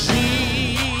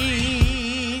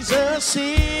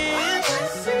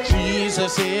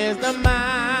 Jesus is the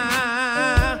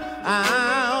mountain.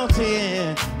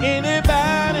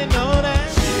 Anybody know that?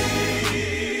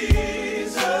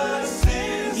 Jesus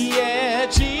is, yeah,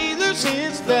 Jesus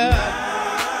is the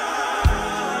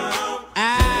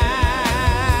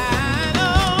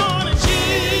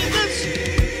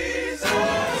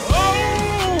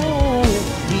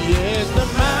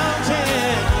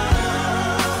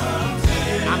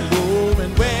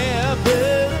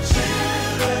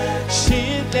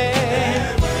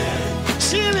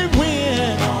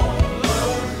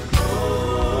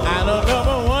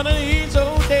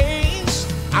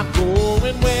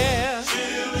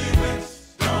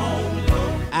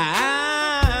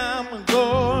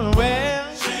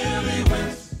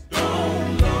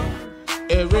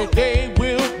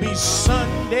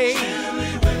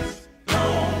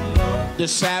the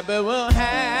Sabbath will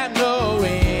have no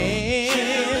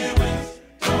end.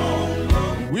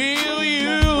 Will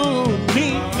you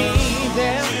meet me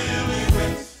there?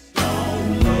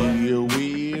 Will you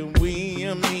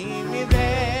meet me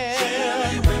there?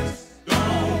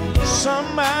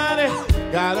 Somebody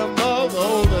got a mother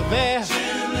over there.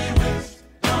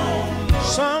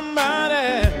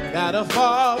 Somebody got a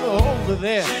father over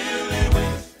there.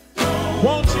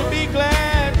 Won't you be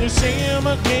glad to see him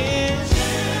again?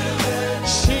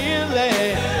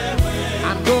 Chile,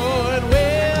 I'm going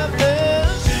with the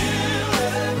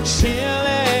Chile.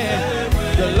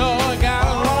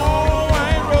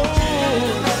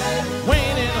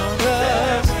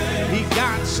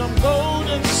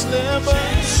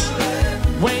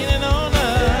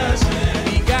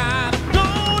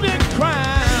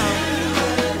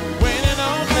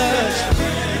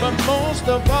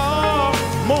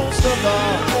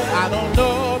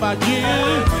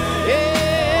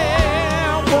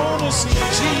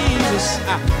 Jesus.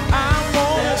 I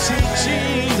wanna see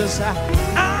Jesus. I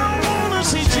wanna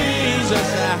see Jesus.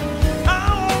 I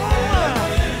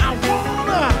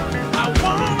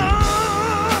wanna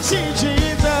see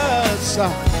Jesus.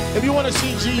 If you wanna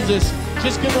see Jesus,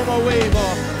 just give him a wave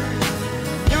off.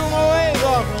 Give him a wave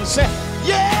off and say,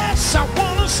 yes, I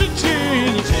wanna see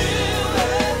Jesus.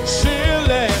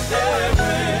 Chile,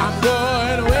 I'm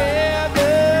going with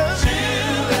you.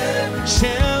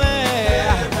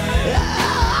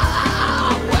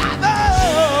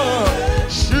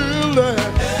 Chile,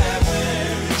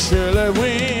 Chile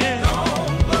win.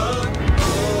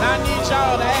 I need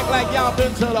y'all to act like y'all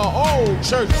been to the old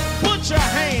church. Put your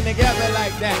hand together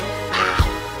like that.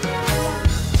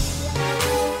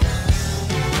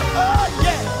 Oh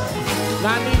yeah.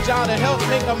 Now I need y'all to help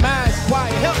make a mind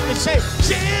quiet. Help me say,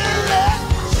 Chile.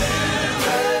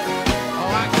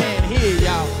 Oh, I can't hear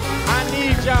y'all. I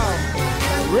need y'all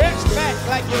rest back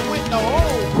like you went the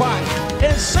whole choir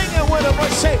and sing it with them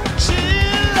and say, Chile.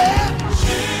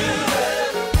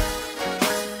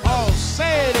 Oh,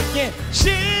 say it again.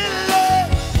 Chile.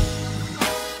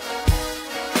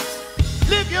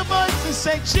 Lift your voice and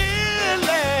say,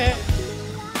 Chile.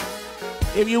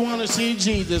 If you want to see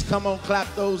Jesus, come on,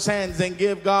 clap those hands and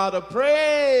give God a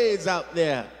praise out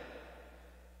there.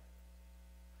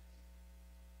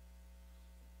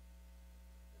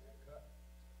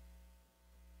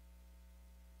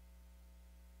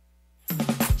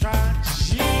 Try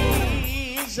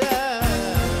Jesus.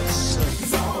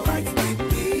 He's all right with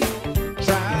me.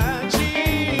 Try Jesus.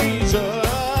 He's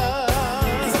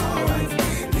all right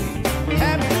with me.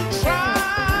 Have you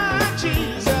tried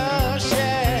Jesus?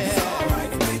 Yeah. He's all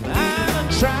right with me. I've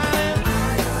tried.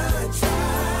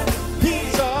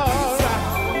 He's all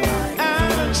right.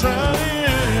 I've tried.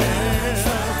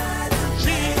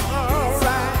 She's all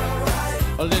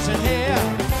right. Oh, listen here.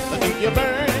 If you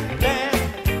burn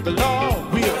down, the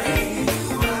Lord will.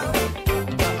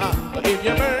 If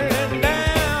you're burning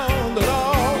down, the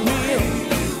Lord will.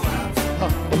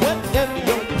 Whatever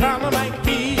your problem might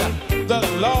be, the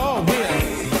Lord will.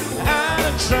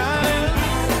 I'm trying.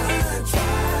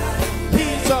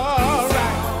 He's all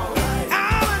right.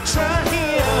 I'm trying.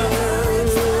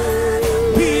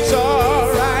 He's all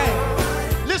right.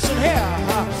 Listen here.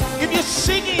 If you're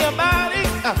seeking your body,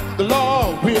 the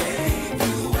Lord will.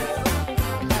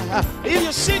 If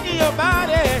you're seeking your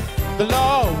body, the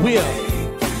Lord will.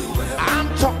 I'm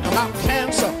talking about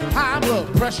cancer, high blood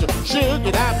pressure,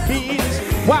 sugar, diabetes.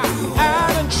 Why?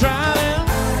 I done tried.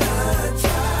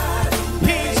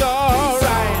 He's all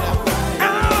right.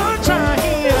 I'm trying.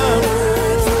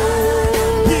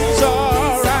 He's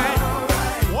all right.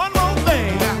 One more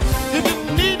thing. If you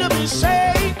need to be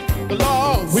saved, the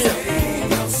Lord will.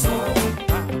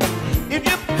 If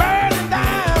you're burning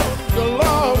down, the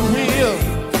Lord will.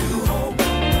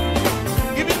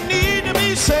 If you need to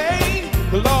be saved,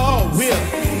 the Lord will.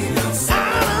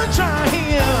 I'm trying.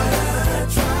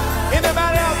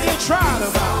 Anybody out there tried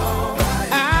him?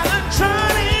 I'm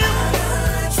trying.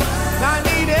 I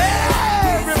need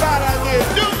everybody out there.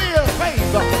 Do me a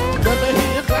favor. Let me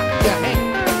hear you clap your hand.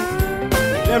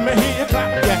 Let me hear you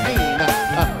clap your hand.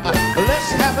 Let's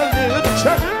have a little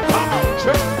church. Come on,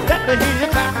 church. Let me hear you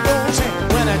clap those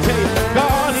hands. When I tell you,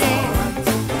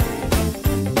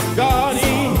 God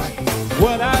is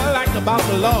what I like about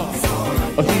the Lord.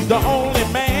 He's the only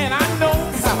man I know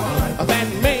that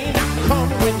may not come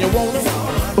when you want him,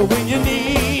 but when you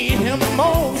need him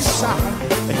most,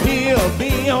 he'll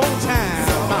be on time.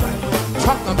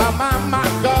 Talking about my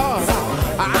God.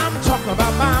 I'm talking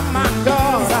about my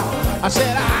God. I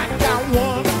said, I got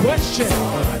one question.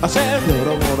 I said, Lord, I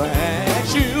want to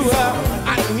ask you.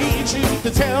 I need you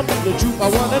to tell me the truth. I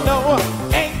want to know,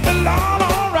 ain't the Lord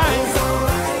all right?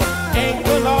 Ain't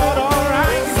the Lord all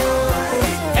right?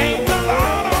 Ain't the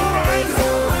Lord all right?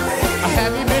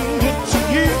 Have he been good to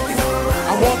you?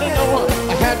 I want to know,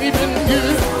 have he been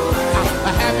good?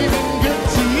 Have he been good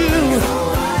to you?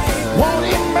 Won't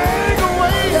he make a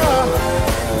way?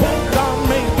 Won't God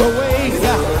make a way?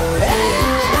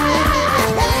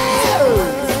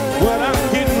 What I'm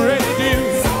getting ready to do,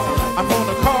 I'm going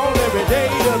to call every day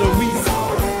of the week.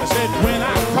 I said, when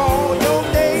I call your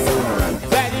day,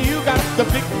 that you got the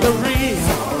victory,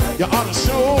 you ought to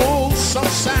show some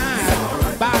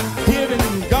sign by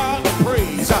giving God the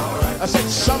praise. I said,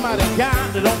 somebody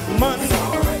got it on money,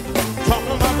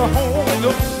 talking about the Holy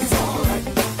Ghost.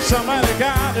 Somebody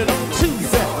got it on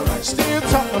Tuesday, still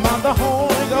talking about the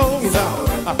Holy Ghost.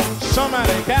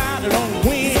 Somebody got it on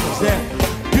Wednesday.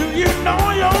 Do you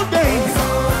know your day?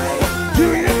 Do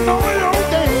you know your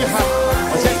day?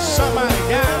 I said, somebody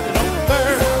got it on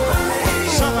Thursday.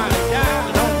 Somebody got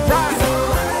it on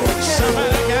Friday.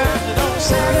 Somebody got it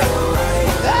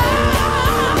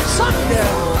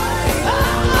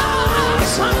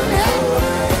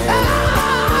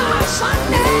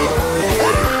Sunday.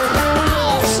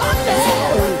 Oh, Sunday.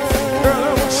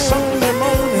 Early one Sunday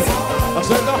morning, I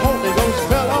said the Holy Ghost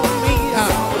fell on me.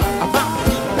 My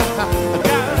feet got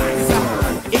light.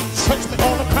 It touched me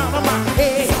on the crown of my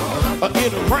head.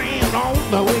 It ran all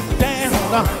the way down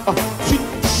to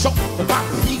show my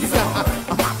feet.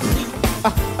 My feet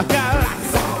got light.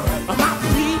 My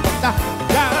feet got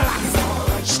light.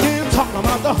 Still talking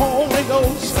about the Holy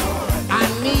Ghost. I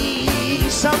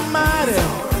need somebody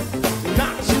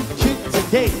not to kick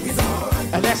today.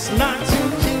 And that's not to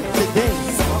kick today.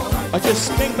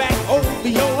 Just think back over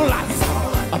your life.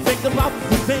 I think about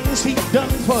the things He's done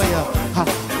for you.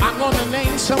 I'm gonna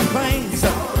name some things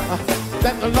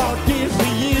that the Lord did for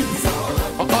you.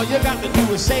 All you got to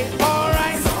do is say, all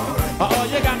right. All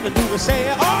you got to do is say,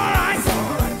 all right.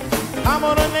 I'm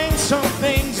gonna name some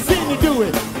things. Can you do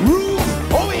it? Roof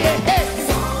over your head.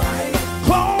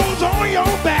 Clothes on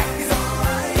your back.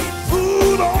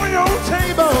 Food on your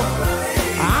table.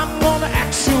 I'm gonna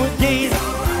ask you again.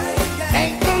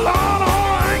 Ain't the Lord all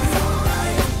right?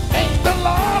 Ain't the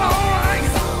Lord all right?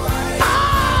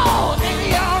 Oh, ain't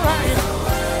He all right?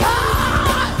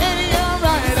 Oh, ain't He all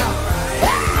right?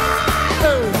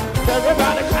 Oh,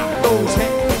 everybody clap those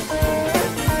hands.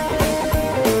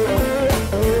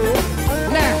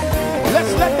 Now,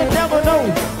 let's let the devil know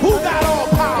who got all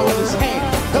power in his hand.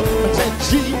 Help me say,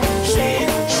 she,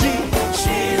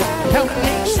 help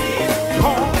me,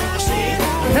 call,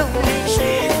 help me,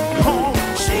 call.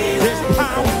 There's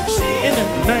power in the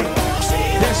name.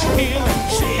 There's healing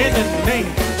in the name.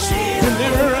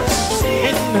 Deliverance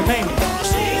in the name.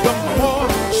 The more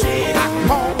I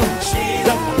call,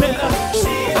 the better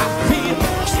I feel.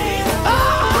 Ah,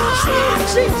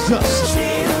 Jesus.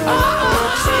 Ah,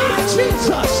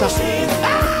 Jesus.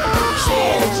 Ah,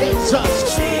 Jesus.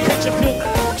 Can't you feel it?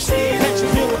 Can't you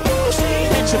feel it?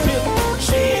 Can't you feel it?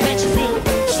 Can't you feel it?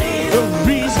 The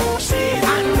reason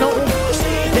I know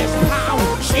there's power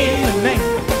in the name.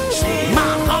 My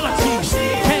auntie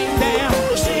came down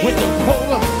with the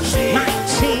COVID-19.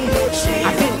 I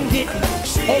didn't get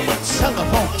on my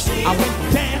telephone. I went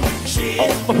down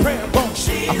on my prayer bone.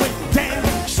 I went down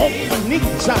on my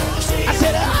knees. I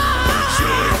said, ah,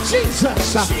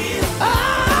 Jesus. Ah,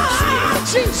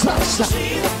 Jesus.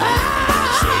 Ah,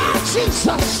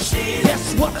 Jesus. Guess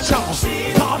what, y'all?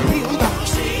 God healed her.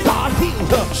 God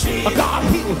healed her. God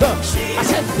healed her. I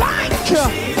said, thank you.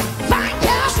 Thank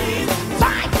you.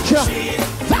 Thank you.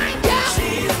 Thank you.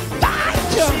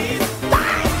 Thank you.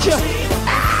 Thank you.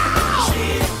 Ow.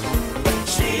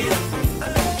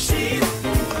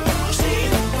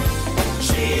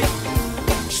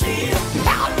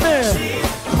 Help me.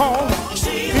 Call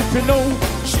if you know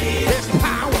there's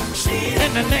power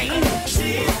in the name.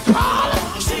 Call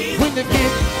when you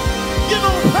give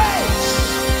them praise.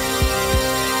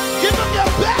 Give them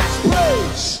your best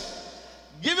praise.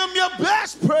 Give them your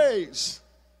best praise.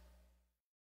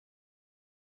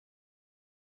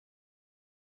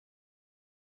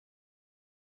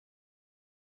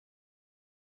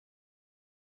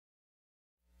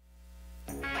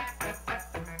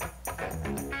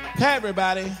 Hey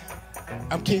everybody,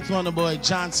 I'm Keith Wonderboy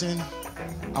Johnson.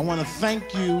 I want to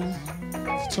thank you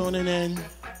for tuning in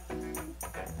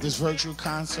this virtual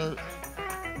concert.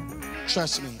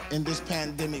 Trust me, in this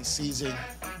pandemic season,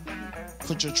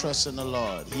 put your trust in the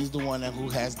Lord. He's the one who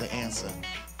has the answer.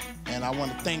 And I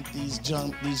want to thank these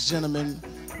gentlemen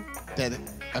that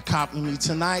accompany me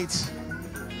tonight.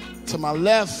 To my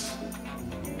left,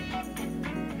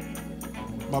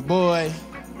 my boy,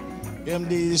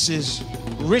 MD, this is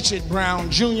Richard Brown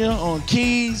Jr. on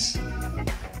keys,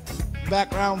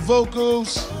 background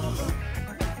vocals.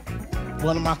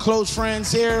 One of my close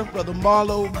friends here, Brother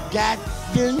Marlo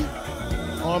Gadsden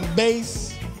on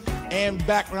bass and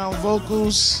background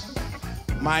vocals.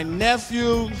 My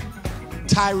nephew,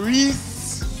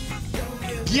 Tyrese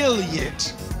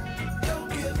Gilliard.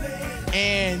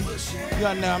 And you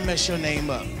gotta now mess your name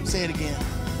up. Say it again.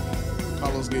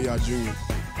 Carlos Gilliard Jr.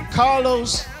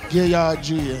 Carlos Gilliard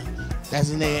Jr. That's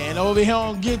in there. And over here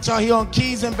on guitar, he on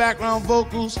keys and background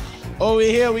vocals. Over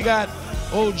here we got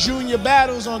old Junior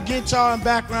Battles on guitar and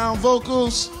background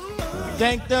vocals.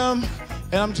 Thank them.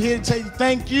 And I'm here to tell you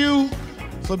thank you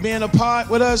for being a part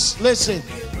with us. Listen,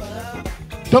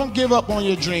 don't give up on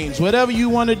your dreams. Whatever you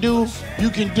want to do, you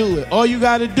can do it. All you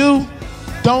got to do,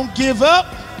 don't give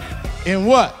up. And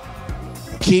what?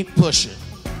 Keep pushing.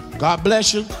 God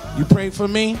bless you. You pray for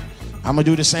me. I'm going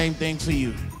to do the same thing for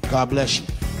you. God bless you.